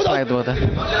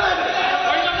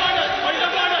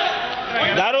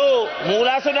 ගරු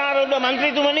මූලාසනාරූඪ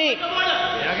මන්ත්‍රීතුමනි,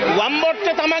 වම්බොට්ට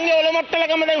තමන්ගේ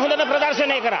ඔලොමොට්ටලකම දැන් හොඳට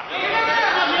ප්‍රදර්ශනය කරා.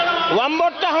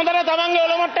 වම්බොට්ට හොඳට තමන්ගේ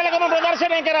ඔලොමොට්ටලකම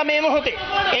ප්‍රදර්ශනය කරා මේ මොහොතේ.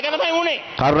 ඒක තමයි වුනේ.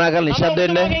 කරුණාකරලා නිශ්ශබ්ද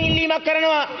වෙන්න. ඉල්ලීමක්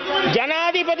කරනවා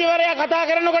ජනාධිපතිවරයා කතා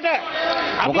කරනකොට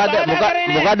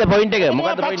මොකද්ද පොයින්ට් එක?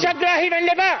 මොකද්ද පොයින්ට් එක? පක්ෂග්‍රාහී වෙන්න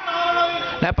එපා.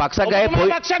 නෑ පක්ෂග්‍රාහී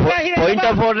පොයින්ට්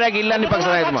ඔෆ් ඕඩර් එක ඉල්ලන්නේ පක්ෂ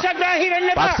නායකතුමා. පක්ෂග්‍රාහී වෙන්න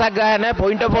එපා. පක්ෂග්‍රාහී නෑ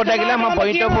පොයින්ට් ඔෆ් ඕඩර් එක ඉල්ලලා මම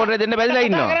පොයින්ට් ඔෆ් ඕඩර් දෙන්න බැරිලා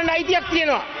ඉන්නවා. කතා කරන්න අයිතියක්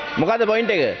තියෙනවා. මොකද්ද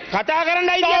පොයින්ට් එක? කතා කරන්න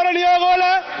අයිතියක් නියෝගවල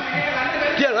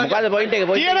මොකද්ද පොයින්ට් එක?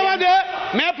 කියනවාද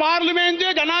මේ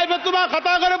පාර්ලිමේන්තුවේ ජනාධිපතිතුමා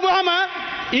කතා කරපුවාම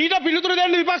ඊට පිළිතුරු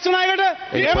දෙන්න විපක්ෂ නායකට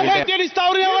එහෙම තියෙන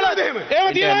ස්ථාවරිය වල එහෙම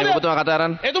තියෙනවද? ඔබතුමා කතා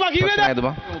කරන්න. එතුමා කිව්වේද?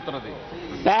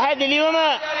 පැහැදිලිවම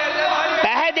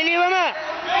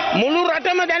මුළු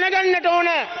රටම දැනගන්නට ඕන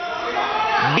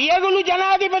බියගුළු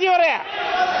ජනාධිපතිවරයා,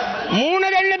 මූණ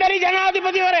දෙන්න බැරි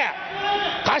ජනාධිපතිවරයා,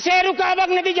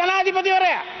 කසේරුකාවක් නැති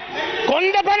ජනාධිපතිවරයා,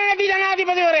 කොණ්ඩපණ නැති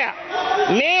ජනාධිපතිවරයා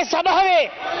මේ සභාවේ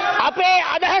අපේ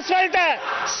අදහස් වලට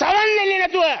සවන් දෙන්නේ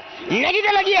නැතුව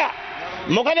නැගිටලා ගියා.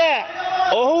 මොකද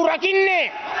ඔහු රකින්නේ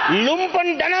ලුම්පන්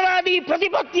ධනවාදී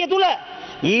ප්‍රතිපත්තිය තුල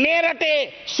මේ රටේ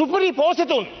සුපිරි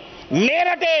පෝසතුන්, මේ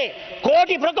රටේ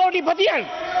කෝටි ප්‍රකෝටිපතියන්.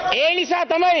 ඒ නිසා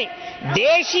තමයි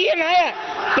දේශීය ණය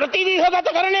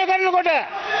ප්‍රතිව්‍යුහගතකරණය කරනකොට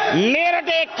මේ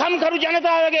රටේ කම්කරු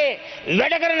ජනතාවගේ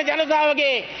වැඩ කරන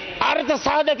ජනතාවගේ අර්ථ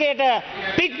සාධකයට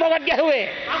පිට්පොකට් ගැහුවේ.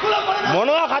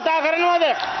 මොනවා කතා කරනවද?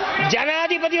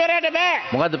 ජනාධිපතිවරයාට බෑ.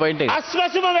 මොකද්ද පොයින්ට් එක?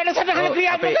 අස්වැසුම වැඩසටහන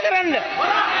ක්‍රියාත්මක කරන්න.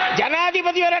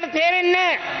 ජනාධිපතිවරයාට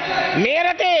තේරෙන්නේ මේ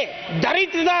රටේ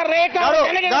දරිද්‍රතා රේඛාව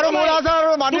ගරු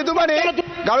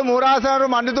මූලාසනාරු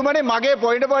මණ්ඩිතුමනි මගේ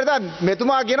පොයින්ට් එක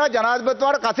මෙතුමා කියනවා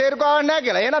ජනාධිපතිතුමාට කසේරුකාවක් නැහැ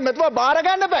කියලා. එහෙනම් මෙතුමා බාර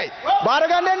ගන්න බෑ. බාර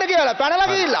ගන්න එන්න කියලා පැනලා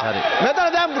ගිහිල්ලා. මෙතන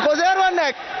දැන් කොසේරුවක්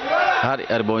නැහැ.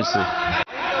 හරි බොයිස්.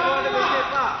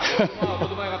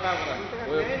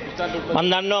 මම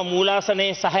දන්නවා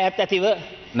මූලාසනයේ සහයත් ඇතිව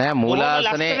නෑ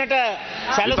මූලාසනේ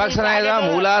විපක්ෂ නායකයා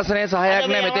මූලාසනේ සහයක්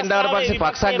නෑ මෙතෙන් ආවට පස්සේ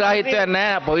පක්ෂග්‍රාහීත්වයක්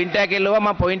නෑ පොයින්ට් එකක් එල්ලුවා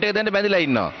මම පොයින්ට් එක දෙන්න බැඳිලා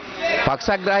ඉන්නවා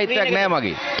පක්ෂග්‍රාහීත්වයක් නෑ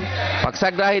මගේ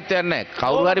පක්ෂග්‍රාහීත්වයක් නෑ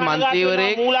කවුරු හරි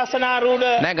මන්ත්‍රීවරයෙක්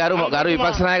මූලාසනාරූඪ නෑ ගරු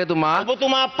විපක්ෂ නායකතුමා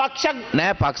ඔබතුමා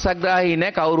නෑ පක්ෂග්‍රාහී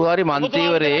නෑ කවුරු හරි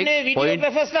මන්ත්‍රීවරයෙක්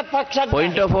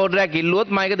පොයින්ට් ඔෆ් ඕඩර් එකක් ඉල්ලුවොත්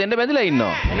මම ඒක දෙන්න බැඳිලා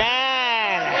ඉන්නවා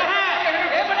නෑ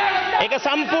ඒක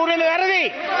සම්පූර්ණයෙන්ම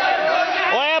වැරදි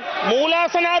ඔය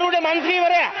මූලාසනාරූඪ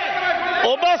මන්ත්‍රීවරයා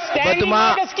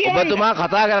ඔබතුමා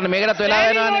කතා කරන්න මේකටත් වෙලා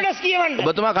වෙනවනේ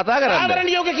ඔබතුමා කතා කරන්න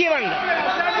ආවරණියෝග කියවන්න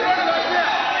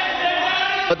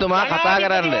ඔබතුමා කතා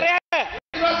කරන්න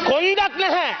කොන්දක්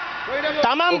නැහැ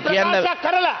තමන් ප්‍රකාශ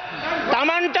කරලා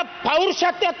තමන්ට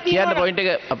පෞරුෂත්වයක් තියෙනවා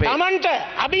තමන්ට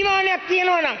අභිමානයක්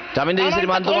තියෙනවා නම්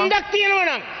කොන්දක් තියෙනවා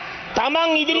නම්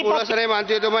තමන් ඉදිරිපත් මූලාසනේ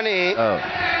මන්ත්‍රීතුමනි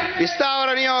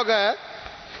ස්ථාවර නියෝග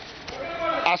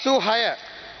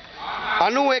 86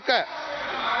 91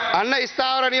 අන්න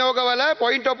ස්ථාවර නියෝගවල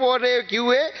පොයින්ට් ඔෆ් ඕඩර්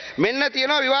කිව්වේ මෙන්න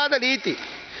තියෙනවා විවාද නීති.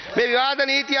 මේ විවාද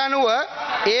නීති අනුව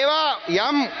ඒවා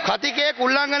යම් කතිකයක්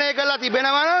උල්ලංඝනය කරලා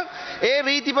තිබෙනවා නම් ඒ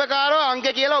රීති ප්‍රකාරව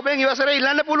අංක කියලා ඔබෙන් ඉවසරේ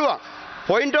ඉල්ලන්න පුළුවන්.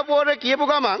 පොයින්ට් ඔෆ් ඕඩර් කියපු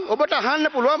ගමන් ඔබට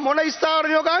අහන්න පුළුවන් මොන ස්ථාවර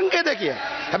නියෝග අංකයද කියලා.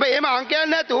 හැබැයි එහෙම අංකයක්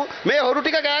නැතු මේ හොරු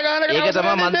ටික කෑ ගහන එක ඒක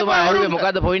තමයි මන්තුමා ඇහුවේ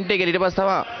මොකද්ද පොයින්ට් එක ඊට පස්සේ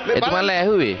තමයි එතුමාලා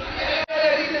ඇහුවේ.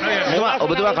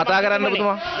 ඔබතුමා කතා කරන්න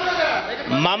ඔබතුමා.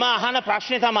 මම අහන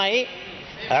ප්‍රශ්නේ තමයි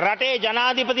රටේ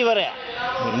ජනාධිපතිවරයා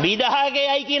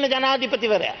විධායකයයි කියන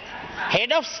ජනාධිපතිවරයා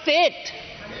head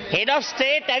of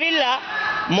state ඇවිල්ලා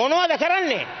මොනවද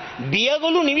කරන්නේ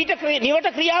බියගුළු නිවිට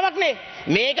ක්‍රියාවක් නේ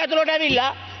මේක ඇතුළට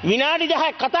ඇවිල්ලා විනාඩි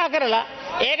 10ක් කතා කරලා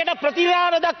ඒකට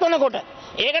ප්‍රතිවාද දක්වනකොට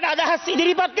ඒකට අදහස්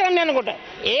ඉදිරිපත් කරන්න යනකොට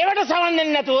ඒවට සවන් දෙන්නේ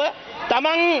නැතුව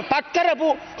තමන් පත්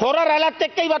කරපු හොර රැළත්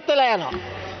එක්ක ඉවත් වෙලා යනවා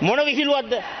මොන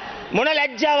විහිළුවක්ද මොන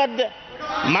ලැජ්ජාවක්ද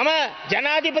මම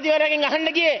ජනාධිපතිවරයාගෙන්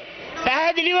අහන්න ගියේ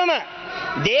පැහැදිලිවම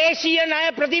දේශීය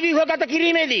ණය ප්‍රතිව්‍යුහගත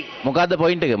කිරීමේදී මොකද්ද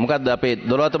පොයින්ට් එක මොකද්ද අපේ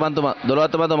 12ත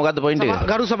මන්තුමා මොකද්ද පොයින්ට් එක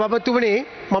ගරු සභාපතිතුමනි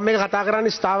මම මේක කතා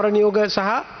කරන්නේ ස්ථාවර නියෝග සහ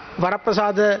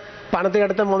වරප්‍රසාද පනත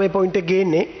යටතේ මම මේ පොයින්ට් එක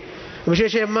ගේන්නේ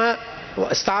විශේෂයෙන්ම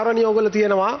ස්ථාවර නියෝග වල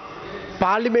තියෙනවා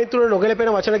පාර්ලිමේන්තුවේ නොගැලපෙන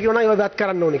වචන කියනවා ඒවා ඉවත්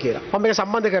කරන්න ඕනේ කියලා මම මේක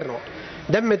සම්බන්ධ කරනවා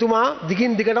දැන් මෙතුමා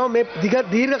දිගින් දිගටම මේ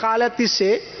දීර්ඝ කාලයක්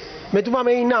තිස්සේ මෙතුමා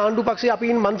මේ ඉන්න ආණ්ඩු පක්ෂයේ අපි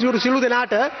ඉන්න മന്ത്രിවරු සිළු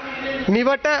දෙනාට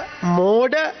නිවට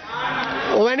මෝඩ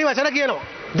ඔවැනි වචන කියනවා.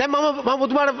 දැන් මම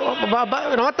ඔබතුමාට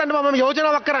නවත්තන්න මම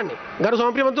යෝජනාවක් කරන්නේ. ගරු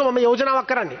සමප්‍රිය මන්ත්‍රීතුමා මම යෝජනාවක්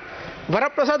කරන්නේ.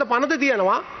 වරප්‍රසාද පනත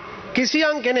තියෙනවා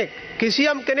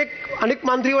කිසියම් කෙනෙක් අනික්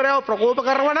മന്ത്രിවරයාව ප්‍රකෝප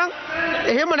කරනවා නම්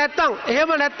එහෙම නැත්තම්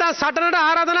සටනට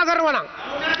ආරාධනා කරනවා නම්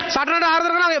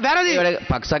වැරදි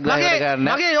පක්ෂග්‍රාහීකට කරන්න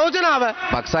මගේ යෝජනාව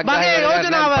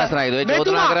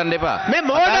චෝදනා කරන්න එපා මේ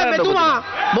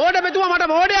මෝඩ මෙතුමා මට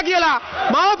මෝඩයා කියලා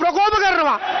මාව ප්‍රකෝප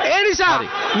කරනවා ඒ නිසා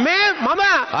මේ මම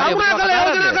කරුණා කළ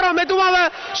යෝජනා කරනවා මෙතුමාව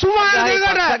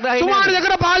සුමාන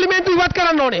දෙකට පාර්ලිමේන්තුව ඉවත්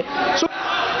කරන්න ඕනේ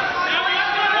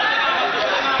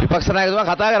විපක්ෂ නායකතුමා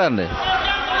කතා කරන්න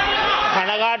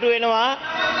කනගාටු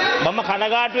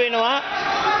වෙනවා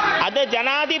අද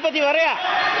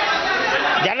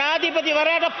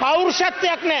ජනාධිපතිවරයාට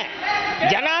පෞරුෂත්වයක් නැහැ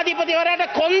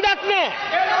ජනාධිපතිවරයාට කොන්දක් නැහැ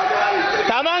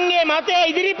තමන්ගේ මතය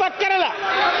ඉදිරිපත් කරලා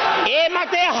ඒ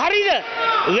මතය හරිද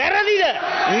වැරදිද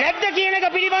නැද්ද කියන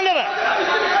එක පිළිබඳව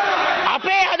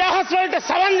අපේ අදහස් වලට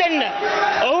සවන් දෙන්න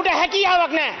ඔහුට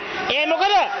හැකියාවක් නැහැ ඒ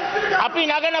මොකද අපි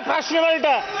නගන ප්‍රශ්න වලට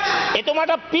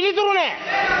එතුමාට පිළිතුරු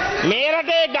නැහැ මේ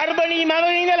රටේ ගර්භණී මව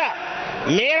ඉඳලා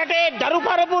මේ රටේ දරු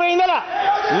පරපුරේ ඉඳලා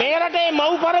මේ රටේ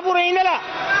මව් පරපුරේ ඉඳලා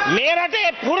මේ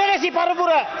රටේ පුරවැසි පරපුර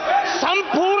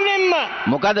සම්පූර්ණයෙන්ම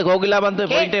මොකද්ද කෝකිලා බන්ත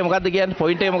පොයින්ට් එක මොකද්ද කියන්නේ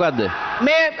පොයින්ට් එක මොකද්ද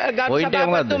මේ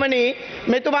ගරුසභාපතිතුමනි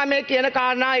මෙතුමා මේ කියන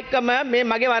කාරණා එක්කම මේ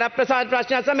මගේ වරප්‍රසාද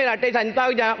ප්‍රශ්න අස්ස මේ රටේ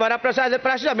සංතාව වරප්‍රසාද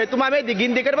ප්‍රශ්න මෙතුමා මේ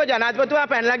දිගින් දිගටම ජනාධිපතිතුමා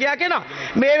පැනලා ගියා කියනවා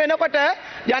මේ වෙනකොට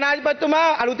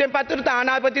ජනාධිපතිතුමා අලුතෙන් පත් වුණු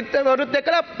තානාපතිවරුත්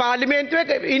එක්කලා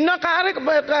පාර්ලිමේන්තුවේ ඉන්න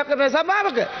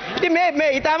සභාවක ඉතින්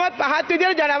මේ ඊටමත් පහත්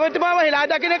විදියට ජනාධිපතිතුමාව හෙලා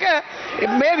දකින්න එක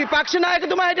මේ විපක්ෂ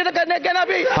නායකතුමා හිටියට කරන ගැන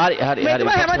අපි හරි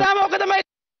මෙතුමා හැමදාම ඕක තමයි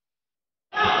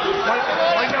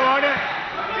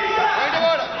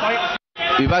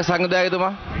විපක්ෂ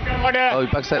සංවිධායකතුමා ඔව්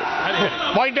විපක්ෂ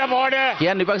පොයින්ට් ඔෆ් ඕඩර්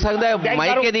කියන්නේ විපක්ෂ සංවිධායක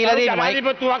මයික් එක දීලා තියෙන මයික්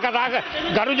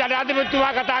ගරු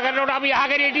ජනාධිපතිතුමා කතා කරනකොට අපි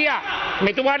අහගෙන හිටියා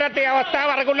මෙතුමාටත් ඒ අවස්ථාව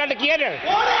අරගොල්ලන්ට කියද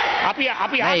අපි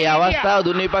මේ අවස්ථාව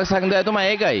දුන්නේ විපක්ෂ සංවිධායකතුමා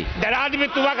ඒකයි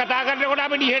ජනාධිපතිතුමා කතා කරනකොට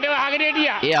අපි නිහඬව අහගෙන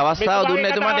හිටියා ඒ අවස්ථාව දුන්නේ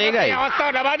එතුමාට ඒකයි ඒ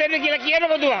අවස්ථාව ලබා දෙන්න කියලා කියන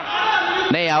මොදුවා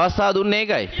නෑ ඒ අවස්ථාව දුන්නේ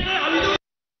ඒකයි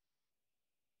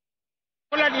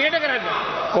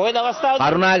කොහෙද අවස්ථාව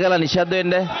කරුණාකරලා නිශ්ශබ්ද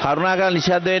වෙන්න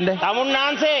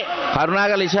තමුන්නාන්සේ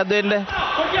කරුණාකරලා නිශ්ශබ්ද වෙන්න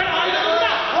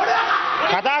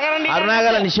කතා කරන්න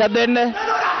කරුණාකරලා නිශ්ශබ්ද වෙන්න.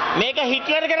 මේක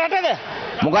හිට්ලර්ගේ රටද?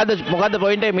 මොකද්ද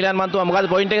පොයින්ට් එක මිලන් මන්තුමා මොකද්ද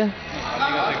පොයින්ට් එක?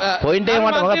 පොයින්ට් එක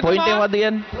මට මොකක්ද පොයින්ට් එක මොකද්ද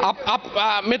කියන්නේ?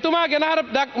 මෙතුමා ගෙනාර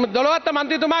දොළොවත්ත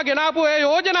මන්ත්‍රීතුමා ගෙනාපු ඒ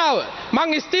යෝජනාව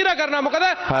මං ස්ථිර කරනවා. මොකද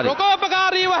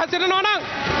ලෝකෝපකාරීව හැසිරෙනවා නම්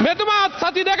මෙතුමා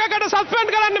සති දෙකකට සස්පෙන්ඩ්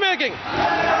කරන්න මේකෙන්.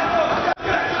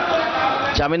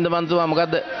 චමින්ද මන්තුමා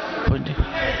මොකද්ද පොයින්ට් එක?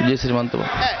 ජයශ්‍රී මන්තුමා.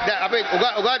 අපි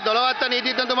උගත් දොළොවත්ත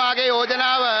නීතිඥතුමාගේ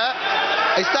යෝජනාව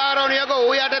ස්ථාවර නියෝග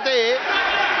ඌ යටතේ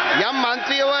යම්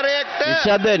මන්ත්‍රීවරයෙක්ට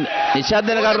නිශ්ශබ්ද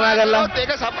වෙන කරුණා කරලා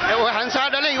ඒක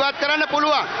හංසාඩල ඉවත් කරන්න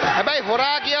පුළුවන්. හැබැයි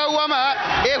හොරා කියවුවම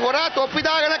ඒ හොරා තොප්පි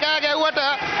දාගෙන කෑ ගැව්වට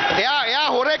එයා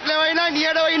හොරෙක් නෙවෙයි නෑ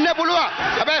නියඩව ඉන්න පුළුවන්.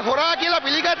 හැබැයි හොරා කියලා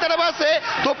පිළිගත්තට පස්සේ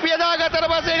තොප්පිය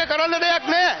දාගත්තට පස්සේ ඒක කරන්න දෙයක්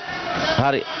නෑ.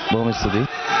 හරි බොහොම ස්තුතියි.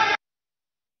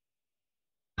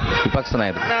 විපක්ෂ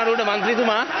නායකතුමාට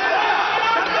මන්ත්‍රීතුමා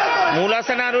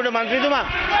මූලාසනාරූඪ මන්ත්‍රීතුමා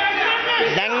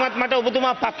දැන්වත් මට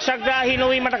ඔබතුමා පක්ෂග්‍රාහී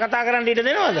නොවී මට කතා කරන්න ඉඩ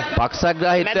දෙනවද?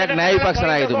 පක්ෂග්‍රාහීත්වයක් නැහැ විපක්ෂ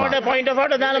නායකතුමා. පොයින්ට් ඔෆ්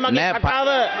ඕඩර් දාලා මගේ කතාව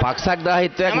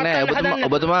පක්ෂග්‍රාහීත්වයක් නැහැ.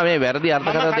 ඔබතුමා මේ වැරදි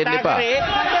අර්ථකථන දෙන්න එපා.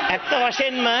 ඇත්ත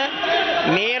වශයෙන්ම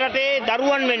මේ රටේ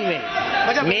දරුවන් වෙනුවෙන්,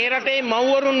 මේ රටේ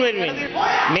මව්වරුන් වෙනුවෙන්,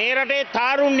 මේ රටේ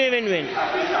තාරුණ්‍ය වෙනුවෙන්,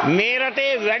 මේ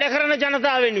රටේ වැඩ කරන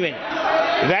ජනතාව වෙනුවෙන්,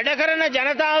 වැඩ කරන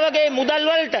ජනතාවගේ මුදල්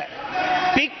වලට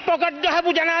පික් පොකට් ගහපු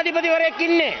ජනාධිපතිවරයෙක්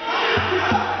ඉන්නේ.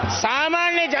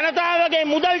 සාමාන්‍ය ජනතාවගේ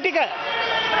මුදල් ටික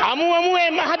අමුවේ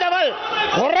මහදවල්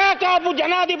හොරා කාපු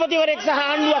ජනාධිපතිවරයෙක් සහ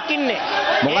ආණ්ඩුවක් ඉන්නේ.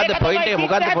 මොකද්ද පොයින්ට් එක?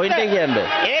 මොකද්ද පොයින්ට් එක කියන්නේ?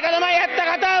 ඒක තමයි ඇත්ත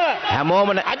කතාව. හැමෝම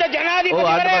අද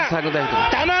ජනාධිපතිවරයා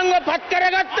තමන්ව පත්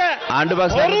කරගත්ත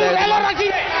ආණ්ඩුපක්ෂ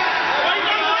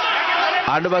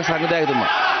සංවිධායකතුමා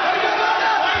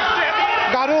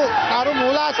ගරු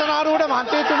මූලාසනාරූඪ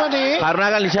මන්ත්‍රීතුමනි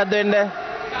කරුණාකරලා නිශ්ශබ්ද වෙන්න.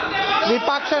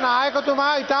 විපක්ෂ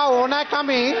නායකතුමා ඉතා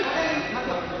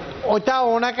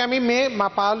ඕනකමින් මේ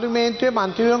පාර්ලිමේන්තුවේ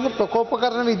මන්ත්‍රීවරුන්ව ප්‍රකෝප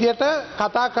කරන විදියට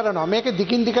කතා කරනවා. මේක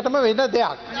දිගින් දිගටම වෙන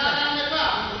දෙයක්.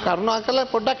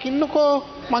 කරුණාකරලා පොඩ්ඩක් ඉන්නකෝ.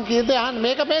 මං කීයද අහන්න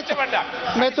මේක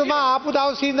මෙතුමා ආපු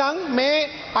දවසේ ඉඳන් මේ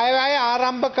අය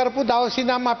ආරම්භ කරපු දවසේ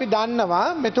ඉඳන් අපි දන්නවා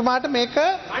මෙතුමාට මේක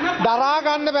දරා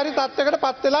ගන්න බැරි තත්යකට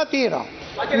පත් වෙලා තියෙනවා.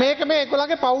 මේක මේ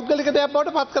ඒගොල්ලන්ගේ පෞද්ගලික දෙයක්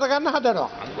බවට පත් කරගන්න හදනවා.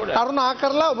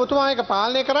 කරුණාකරලා ඔබතුමා මේක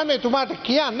පාලනය කරන්න එතුමාට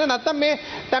කියන්න. නැත්නම් මේ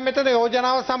දැන් මෙතන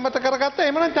යෝජනාව සම්මත කරගත්තා.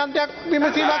 එහෙමනම් ඡන්දයක්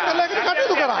විමසීමක් කරලා ඒකට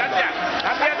කටයුතු කරන්න.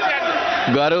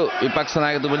 ගරු විපක්ෂ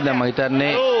නායකතුමනි දැන් මම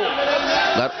හිතන්නේ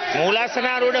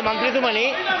මූලාසනාරූඪ මන්ත්‍රීතුමනි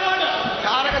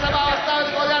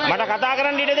මට කතා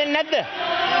කරන්න ඉඩ දෙන්නේ නැද්ද?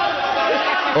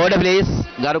 Order please.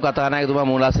 ගරු කතානායකතුමා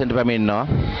මූලාසනෙට පැමිණෙනවා.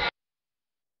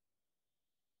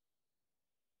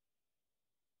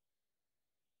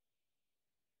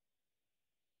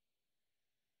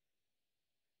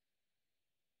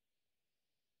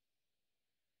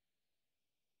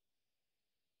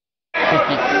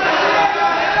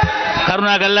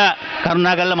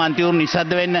 කරුණාකරලා මන්ත්‍රීවරු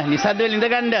නිශ්ශබ්ද වෙන්න. නිශ්ශබ්ද වෙලා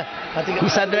ඉඳගන්න.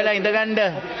 නිශ්ශබ්ද වෙලා ඉඳගන්න.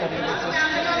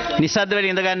 නිශ්ශබ්ද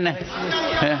වෙලා ඉඳගන්න.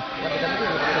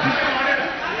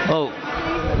 ඔව්.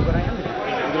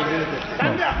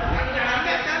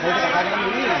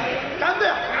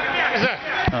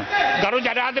 ගරු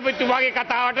ජනාධිපතිතුමාගේ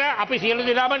කතාවට අපි සියලු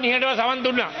දෙනාම නිහඬව සවන්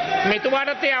දුන්නා.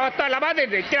 මෙතුමාටත් ඒ අවස්ථාව ලබා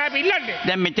දෙන්න. එච්චරයි අපි ඉල්ලන්නේ.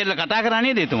 දැන් මෙච්චර කතා කරා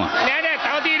නේද එතුමා? නෑ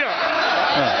තව තියෙනවා.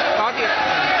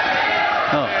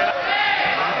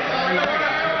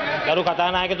 ගරු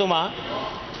කතානායකතුමා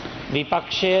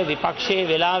විපක්ෂයේ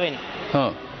වෙලාවෙන්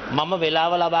මම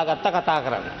වෙලාව ලබා ගත්ත කතා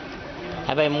කරන්න.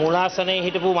 හැබැයි මූලාසනයේ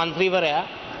හිටපු මන්ත්‍රීවරයා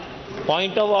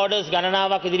පොයින්ට් ඔෆ් ඕඩර්ස්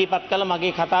ගණනාවක් ඉදිරිපත් කළ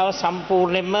මගේ කතාව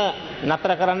සම්පූර්ණයෙන්ම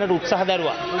නතර කරන්නට උත්සාහ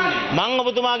දරුවා. මම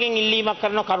ඔබතුමාගෙන් ඉල්ලීමක්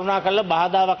කරන කරුණා කරලා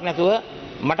බාධාවක් නැතුව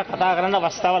මට කතා කරන්න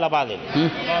අවස්ථාව ලබා දෙන්න.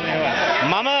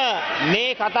 මම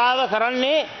මේ කතාව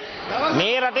කරන්නේ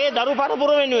මේ රටේ දරු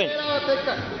පරපුර වෙනුවෙන්.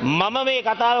 මම මේ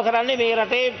කතාව කරන්නේ මේ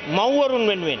රටේ මව්වරුන්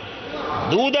වෙනුවෙන්,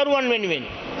 දූ දරුවන් වෙනුවෙන්,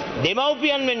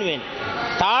 දෙමව්පියන් වෙනුවෙන්,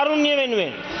 තාරුණ්‍ය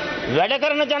වෙනුවෙන්, වැඩ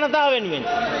කරන ජනතාව වෙනුවෙන්.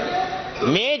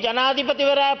 මේ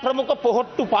ජනාධිපතිවරයා ප්‍රමුඛ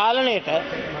පොහොට්ටු පාලනයට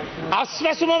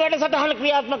අස්වැසුම වැඩසටහන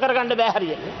ක්‍රියාත්මක කරගන්න බෑ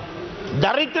හරියට.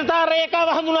 දරිද්‍රතා රේඛාව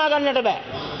හඳුනා ගන්නට බෑ.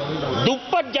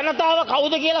 දුප්පත් ජනතාව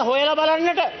කවුද කියලා හොයලා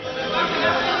බලන්නට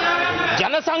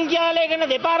ජන සංඛ්‍යාලයගෙන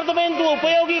දෙපාර්තමේන්තුව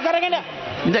උපයෝගී කරගෙන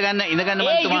ඉඳගන්න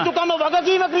මන්තුමා. ඒ යුතුයකම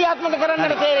වගකීම ක්‍රියාත්මක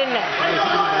කරන්නට තේරෙන්නේ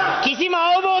නැහැ. කිසිම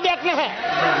අවබෝධයක් නැහැ.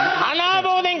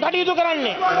 අනාවබෝධයෙන් කටයුතු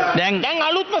කරන්නේ. දැන්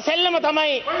අලුත්ම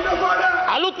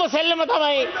සෙල්ලම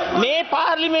තමයි මේ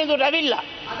පාර්ලිමේන්තුවට ඇවිල්ලා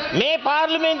මේ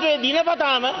පාර්ලිමේන්තුවේ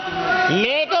දිනපතාම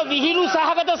මේක විහිළු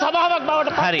සහගත සභාවක්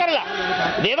බවට පත් කරලා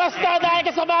ව්‍යවස්ථාදායක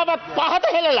සභාවත් පහත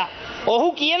හෙළලා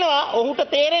ඔහු කියනවා ඔහුට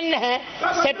තේරෙන්නේ නැහැ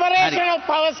separation of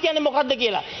powers කියන්නේ මොකක්ද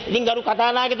කියලා. ඉතින් ගරු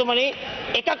කතානායකතුමනි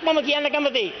එකක් මම කියන්න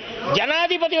කැමතියි.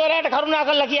 ජනාධිපතිවරයාට කරුණා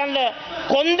කරලා කියන්න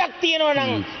කොන්දක් තියෙනවා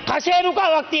නම්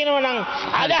කෂේරුකාවක් තියෙනවා නම්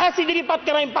අදහස් ඉදිරිපත්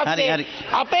කරමින් පස්සේ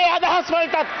අපේ අදහස්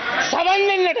වලටත් සවන්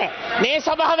දෙන්නට මේ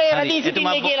සභාවේ රැඳී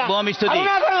සිටින්නේ කියලා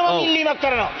කරුණා කරලා මම ඉල්ලීමක්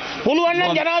කරනවා. පුළුවන්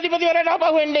නම් ජනාධිපතිවරයාට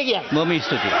අපහු එන්නේ කියන්නේ. බොහොම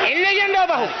ස්තුතියි. එන්නේ කියන්නේ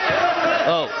අපහු.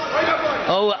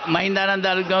 ඔව් මහින්දානන්ද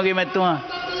අලුත්ගමගේ මැතිතුමා.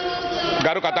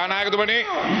 ගරු කතානායකතුමනි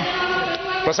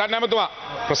ප්‍රසන්න ඇමතුමා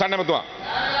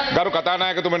ගරු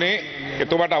කතානායකතුමනි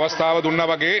එතුමාට අවස්ථාව දුන්නා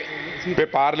වගේ මේ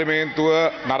පාර්ලිමේන්තුව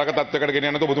නරක තත්ත්වයකට ගෙන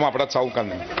යනකොට ඔබතුමා අපටත් සවුම්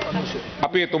කන්දෙන්න.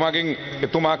 අපි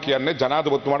එතුමා කියන්නේ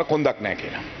ජනාධිපතිතුමාට කොන්දක් නැහැ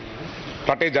කියලා.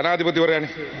 රටේ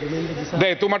ජනාධිපතිවරයානේ.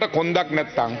 දැන් එතුමාට කොන්දක්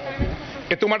නැත්තම්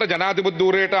එතුමාට ජනාධිපති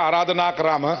ධූරයට ආරාධනා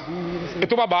කරාම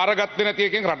එතුමා බාරගත්තේ නැති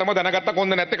එකෙන් රටම දැනගත්ත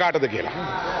කොන්ද නැත්තේ කාටද කියලා.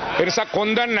 ඒ නිසා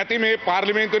කොන්දන් නැති මේ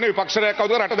පාර්ලිමේන්තුවේ විපක්ෂ රැයක්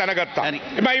කවුද රට දැනගත්තා.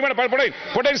 එමයි ඊමණ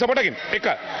පොඩ්ඩකින් එක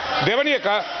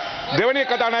දෙවනි එක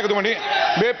කතානායකතුමනි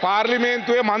මේ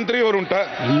පාර්ලිමේන්තුවේ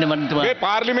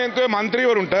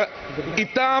මන්ත්‍රීවරුන්ට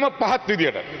ඉතාම පහත්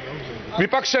විදියට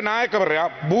විපක්ෂ නායකවරයා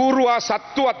බූරුවා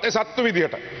සත්තු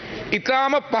විදියට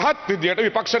ඉතාම පහත් විදියට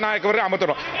විපක්ෂ නායකවරයා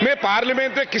අමතනවා. මේ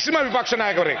පාර්ලිමේන්තුවේ කිසිම විපක්ෂ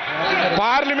නායකවරයෙක්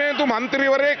පාර්ලිමේන්තු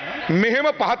මන්ත්‍රීවරයෙක් මෙහෙම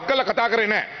පහත් කළ කතා කරේ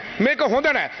නැහැ. මේක හොඳ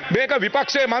නැහැ. මේක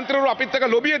විපක්ෂයේ මන්ත්‍රීවරු අපිත් එක්ක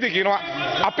ලොබියේදී කියනවා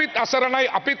අපිත් අසරණයි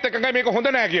අපිත් එකඟයි මේක හොඳ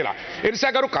නැහැ කියලා. ඒ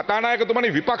නිසා ගරු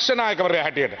කතානායකතුමනි විපක්ෂ නායකවරයා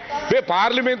හැටියට මේ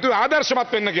පාර්ලිමේන්තුවේ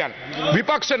ආදර්ශමත් වෙන්න කියන්නේ.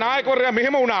 විපක්ෂ නායකවරයා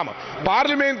මෙහෙම වුණාම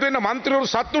පාර්ලිමේන්තුවේ ඉන්න මන්ත්‍රීවරු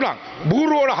සත්තු නම්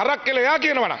බූරුවෝ හරක් කියලා එයා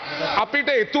කියනවා නම් අපිට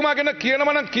එතුමා ගැන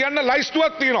කියනවා නම් කියන්න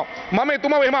ලයිස්තුවක් තියෙනවා. මම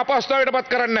එතුමාව එහෙම අපහසුතාවයටපත්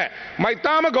කරන්නේ නැහැ. මම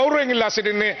ඊටාම ගෞරවයෙන් ඉල්ලා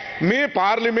සිටින්නේ මේ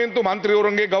පාර්ලිමේන්තු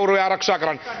මන්ත්‍රීවරුන්ගේ ගෞරවය ආරක්ෂා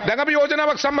කරන්න. දැන් අපි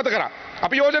යෝජනාවක්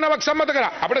සම්මත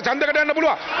කරා. අපිට ඡන්දකට යන්න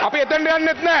පුළුවන්. අපි එතෙන්ට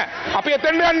යන්නෙත්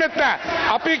නැහැ.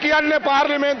 අපි කියන්නේ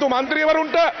පාර්ලිමේන්තු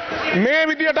මන්ත්‍රීවරුන්ට මේ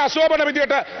විදියට අශෝභන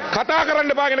විදියට කතා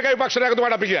කරන්න එපා කියන එකයි විපක්ෂ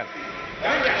නායකතුමාට අපි කියන්නේ.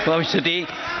 භවිෂ්‍යති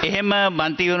එහෙම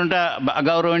මන්ත්‍රීවරුන්ට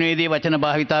අගෞරවණීය විදිහේ වචන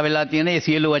භාවිතා වෙලා තියෙන ඒ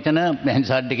සියලු වචන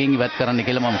හැන්සාඩ් එකකින් ඉවත් කරන්න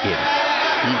කියලා මම කියනවා.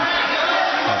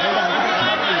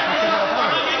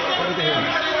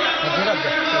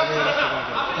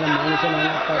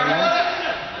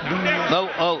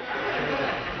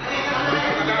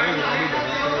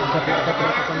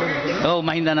 ඔව්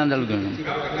මහින්දානන්ද අලුත්ගම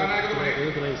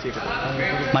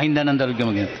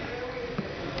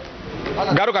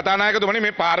ගරු කතානායකතුමනි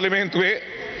මේ පාර්ලිමේන්තුවේ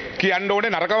කියන්න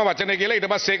ඕනේ නරකම වචනේ කියලා ඊට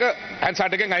පස්සේ ඒක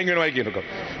හැන්සාඩ් එකෙන් අයින් වෙනවයි කියනක.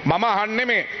 මම අහන්නේ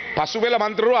මේ පසුබෙල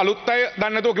මන්ත්‍රීවරු අලුත් අය දන්නේ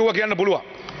නැතුව කිව්වා කියන්න පුළුවන්.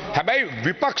 හැබැයි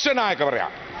විපක්ෂ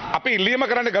නායකවරයා අපි ඉල්ලීම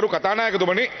කරන්නේ ගරු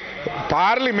කතානායකතුමනි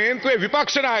පාර්ලිමේන්තුවේ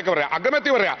විපක්ෂ නායකවරයා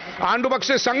අගමැතිවරයා ආණ්ඩු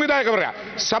පක්ෂයේ සංවිධායකවරයා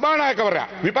සභානායකවරයා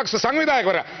විපක්ෂ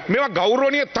සංවිධායකවරයා මේවා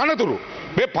ගෞරවනීය තනතුරු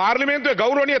මේ පාර්ලිමේන්තුවේ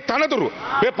ගෞරවනීය තනතුරු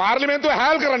මේ පාර්ලිමේන්තුව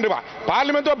හැල් කරන්න එපා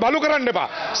පාර්ලිමේන්තුව බලු කරන්න එපා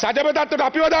සජබදත්තට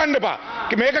අපිව දාන්න එපා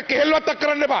මේක කෙහෙල්වත්තක්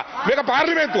කරන්න එපා මේක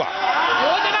පාර්ලිමේන්තුව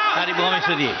හරි බොහොම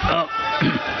ස්තුතියි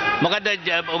මොකද්ද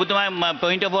ඔබතුමා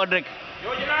පොයින්ට් ඔෆ් ඕඩර් එක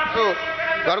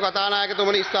ගරු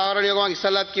කතානායකතුමනි ස්ථාවර නියෝග මම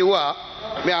ඉස්සල්ලාත් කිව්වා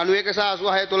මේ 91 සහ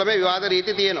 86 තුල මේ විවාද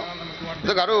රීති තියෙනවා.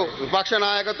 ඒක ගරු විපක්ෂ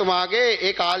නායකතුමාගේ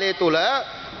ඒ කාලය තුල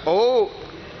ඔහු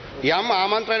යම්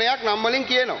ආමන්ත්‍රණයක් නම් වලින්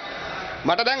කියනවා.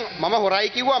 මට දැන් මම හොරයි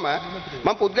කිව්වම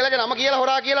මම පුද්ගලගේ නම කියලා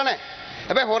හොරා කියලා නැහැ.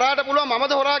 හැබැයි හොරාට පුළුවන්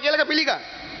මමද හොරා කියලා එක පිළිගන්න.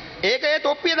 ඒක ඒ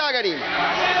තොප්පිය දා ගැනීම.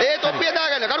 ඒ තොප්පිය දා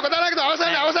ගන්න. කරු කතානායකතුමා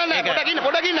අවසන්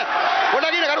පොඩකින්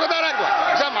කරු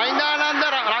කතානායකතුමා. නිසා මහින්දානන්ද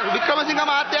වික්‍රමසිංහ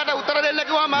මහත්තයාට උත්තර දෙන්න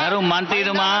කිව්වම ගරු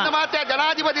මන්ත්‍රීතුමා මහත්තයා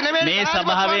ජනාධිපති නෙමෙයි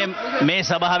මේ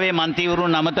සභාවේ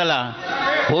මන්ත්‍රීවරුන් නමතලා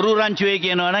හොරු රංචුවේ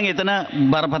කියනවා නම් එතන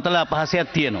බරපතල අපහාසයක්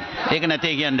තියෙනවා. ඒක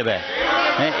නැතේ කියන්න බෑ.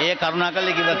 ඒ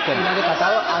කරුණාකරලා කිව්වත් කරන්න.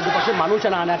 කතාව ආදිපස්සේ මනුෂ්‍ය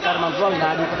නානක්කාර මන්ත්‍රීතුමා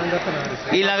විනාඩි පටන් ගත්තා.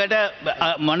 ඊළඟට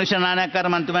මනුෂ්‍ය නානක්කාර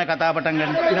මන්ත්‍රීතුමා කතාව පටන්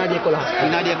ගන්න.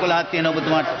 විනාඩි 11ක් තියෙන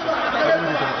ඔබතුමාට.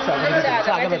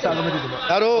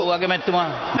 අගමැතිතුමා.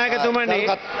 නායකතුමනි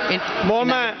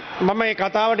මම මේ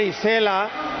කතාවට ඉස්සෙල්ලා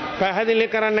පැහැදිලි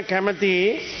කරන්න කැමති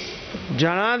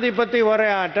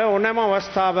ජනාධිපතිවරයාට ඕනෑම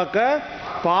අවස්ථාවක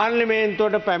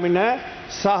පාර්ලිමේන්තුවට පැමිණ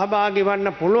සහභාගී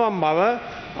වන්න පුළුවන් බව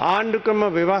ආණ්ඩුක්‍රම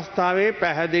ව්‍යවස්ථාවේ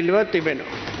පැහැදිලිව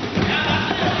තිබෙනවා.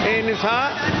 ඒ නිසා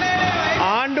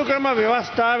ආණ්ඩුක්‍රම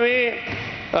ව්‍යවස්ථාවේ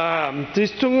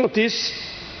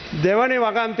 32 දෙවනි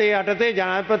වගන්තයේ යටතේ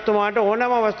ජනාධිපතිතුමාට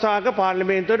ඕනෑම අවස්ථාවක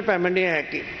පාර්ලිමේන්තුවට පැමිණිය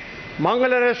හැකියි.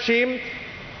 මංගල රැස්වීම්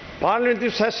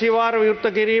පාර්ලිමේන්තු සැසිවාර විවෘත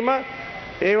කිරීම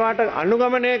ඒවාට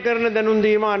අනුගමනය කරන දැනුම්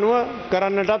දීම අනුව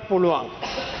කරන්නටත් පුළුවන්.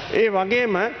 ඒ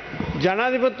වගේම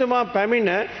ජනාධිපතිතුමා පැමිණ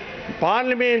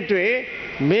පාර්ලිමේන්තුවේ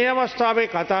මේ අවස්ථාවේ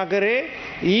කතා කරේ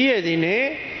ඊයේ දිනේ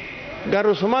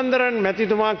ගරු සුමන්දරන්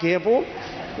මැතිතුමා කියපු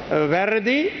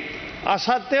වැරදි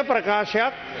අසත්‍ය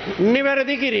ප්‍රකාශයක්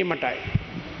නිවැරදි කිරීමටයි.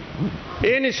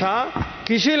 ඒ නිසා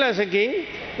කිසි ලෙසකින්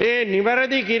ඒ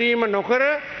නිවැරදි කිරීම නොකර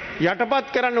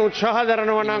යටපත් කරන්න උත්සාහ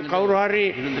දරනවා නම් කවුරු හරි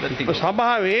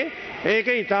සභාවේ ඒක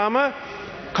ඊටාම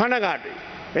කනගාටුයි.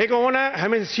 ඒක ඕන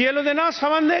හැම සියලු දෙනා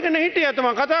සමන් දෙගෙන හිටියා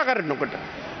තමයි කතා කරනකොට.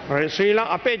 ශ්‍රී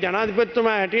ලංකා අපේ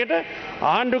ජනාධිපතිතුමා හැටියට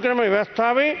ආණ්ඩු ක්‍රම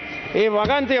ව්‍යවස්ථාවේ ඒ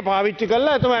වගන්තිය පාවිච්චි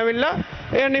කළා එතුමා ඇවිල්ලා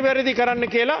ඒ නිවැරදි කරන්න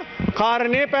කියලා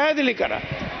කාරණේ පැහැදිලි කරා.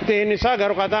 ඒ නිසා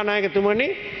ගරු කතානායකතුමනි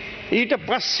ඊට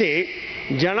පස්සේ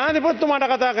ජනාධිපතිතුමාට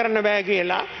කතා කරන්න බෑ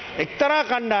කියලා එක්තරා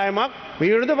කණ්ඩායමක්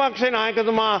විරුද්ධ පක්ෂේ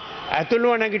නායකතුමා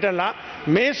ඇතුළුව නැගිටලා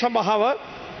මේ සභාව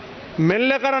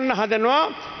මෙල්ල කරන්න හදනවා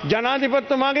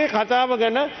ජනාධිපතිතුමාගේ කතාව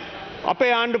ගැන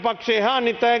අපේ ආණ්ඩු පක්ෂය හා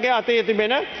අනිත් අයගේ අතේ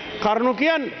තිබෙන කරුණු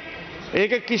කියන්නේ.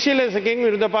 ඒක කිසි ලෙසකින්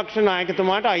විරුද්ධ පක්ෂ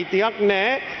නායකතුමාට අයිතියක්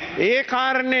නැහැ. ඒ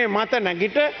කාරණේ මත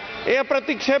නැගිට එය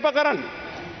ප්‍රතික්ෂේප කරන්න.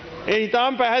 ඒ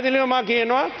ඊටාම් පැහැදිලිව මා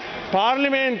කියනවා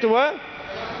පාර්ලිමේන්තුව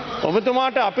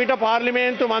ඔබතුමාට අපිට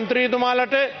පාර්ලිමේන්තු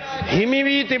මන්ත්‍රීතුමාලට හිමි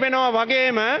වී තිබෙනවා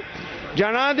වගේම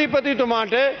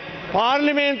ජනාධිපතිතුමාට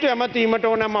පාර්ලිමේන්තු ඇමතීමට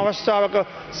ඕනෑම අවස්ථාවක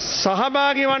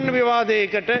සහභාගී වන්න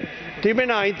විවාදයකට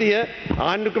තිබෙන අයිතිය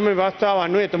ආණ්ඩුක්‍රම ව්‍යවස්ථාව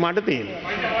අනුව එතුමාට තියෙනවා.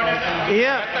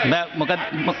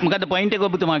 මොකද පොයින්ට් එක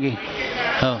ඔබතුමාගේ?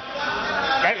 ඔව්.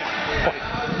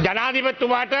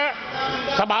 ජනාධිපතිතුමාට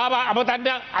සභාව අමතන්න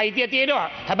අයිතිය තියෙනවා.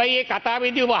 හැබැයි ඒ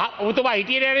කතාවේදී ඔබතුමා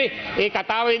හිටියේ නෑනේ. ඒ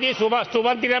කතාවේදී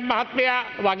සුමන්තිරන් මහත්මයා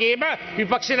වගේම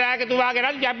විපක්ෂ නායකතුමා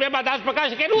ගැන ජම්බේ අදහස්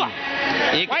ප්‍රකාශ කෙරුවා.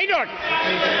 Why not?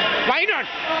 Why not?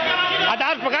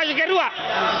 අදහස් ප්‍රකාශ කෙරුවා.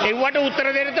 ඒවට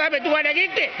උත්තර දෙන්න තමයි මෙතුමා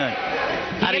නැගිට්ටේ.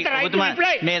 හරි ඔබතුමා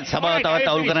මේ සභාව තවත්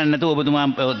අවුල් කරන්නේ නැතුව ඔබතුමා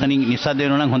ඔතනින් නිස්සද්ද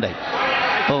වෙනවා නම් හොඳයි.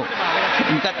 ඔව්.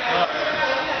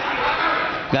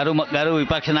 ගරු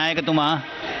විපක්ෂ නායකතුමා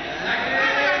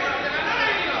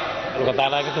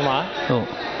කතානායකතුමා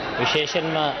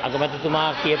විශේෂයෙන්ම අගමැතිතුමා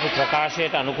කියපු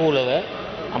ප්‍රකාශයට අනුකූලව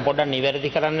මම පොඩ්ඩක් නිවැරදි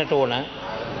කරන්නට ඕන.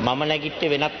 මම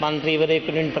නැගිට්ටේ වෙනත්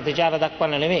മന്ത്രിවරයෙකුගෙන් ප්‍රතිචාර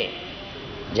දක්වන්න නෙමෙයි.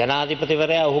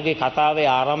 ජනාධිපතිවරයා ඔහුගේ කතාවේ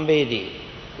ආරම්භයේදී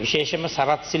විශේෂයෙන්ම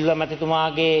සරත් සිල්වා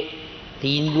මැතිතුමාගේ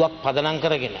තීන්දුවක් පදනම්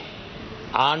කරගෙන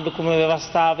ආණ්ඩුක්‍රම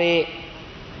ව්‍යවස්ථාවේ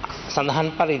සඳහන්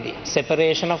පරිදි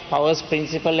separation of powers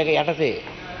principle එක යටතේ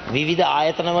විවිධ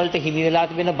ආයතන වලට හිමි වෙලා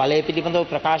තිබෙන බලය පිළිබඳව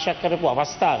ප්‍රකාශ කරපු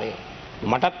අවස්ථාවේ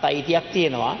මටත් අයිතියක්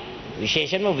තියෙනවා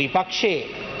විශේෂයෙන්ම විපක්ෂයේ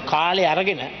කාලේ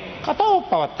අරගෙන කතාව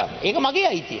පවත්වන්න. ඒක මගේ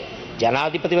අයිතිය.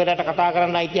 ජනාධිපතිවරයාට කතා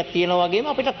කරන්න අයිතියක් තියෙනවා වගේම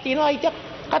අපිටත් තියෙනවා අයිතියක්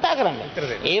කතා කරන්න.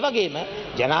 ඒ වගේම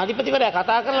ජනාධිපතිවරයා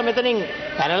කතා කරලා මෙතනින්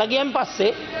පැනලා ගියන්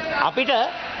පස්සේ අපිට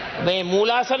මේ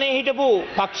මූලාසනයේ හිටපු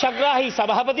පක්ෂග්‍රාහී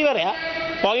සභාපතිවරයා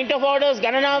point of orders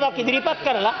ගණනාවක් ඉදිරිපත්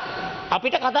කරලා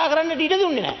අපිට කතා කරන්න ඉඩ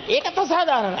දුන්නේ නැහැ. ඒකත්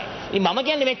අසාධාරණයි. ඉතින් මම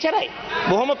කියන්නේ මෙච්චරයි.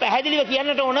 බොහොම පැහැදිලිව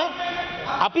කියන්නට ඕන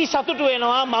අපි සතුටු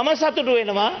වෙනවා මම සතුටු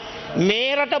වෙනවා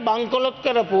මේ රට බංකොලොත්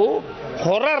කරපු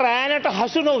හොර රෑනට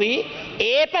හසු නොවි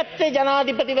ඒ පැත්තේ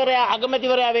ජනාධිපතිවරයා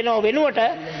අගමැතිවරයා වෙනව වෙනුවට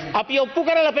අපි ඔප්පු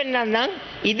කරලා පෙන්නන්නම්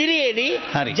ඉදිරියේදී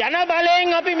ජන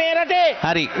බලයෙන් අපි මේ රටේ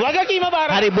වගකීම බාර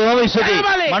හරි බොහොම ස්තුතියි.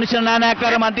 මනුෂ්‍ය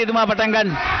නායකකාර මන්ත්‍රීතුමා පටන් ගන්න.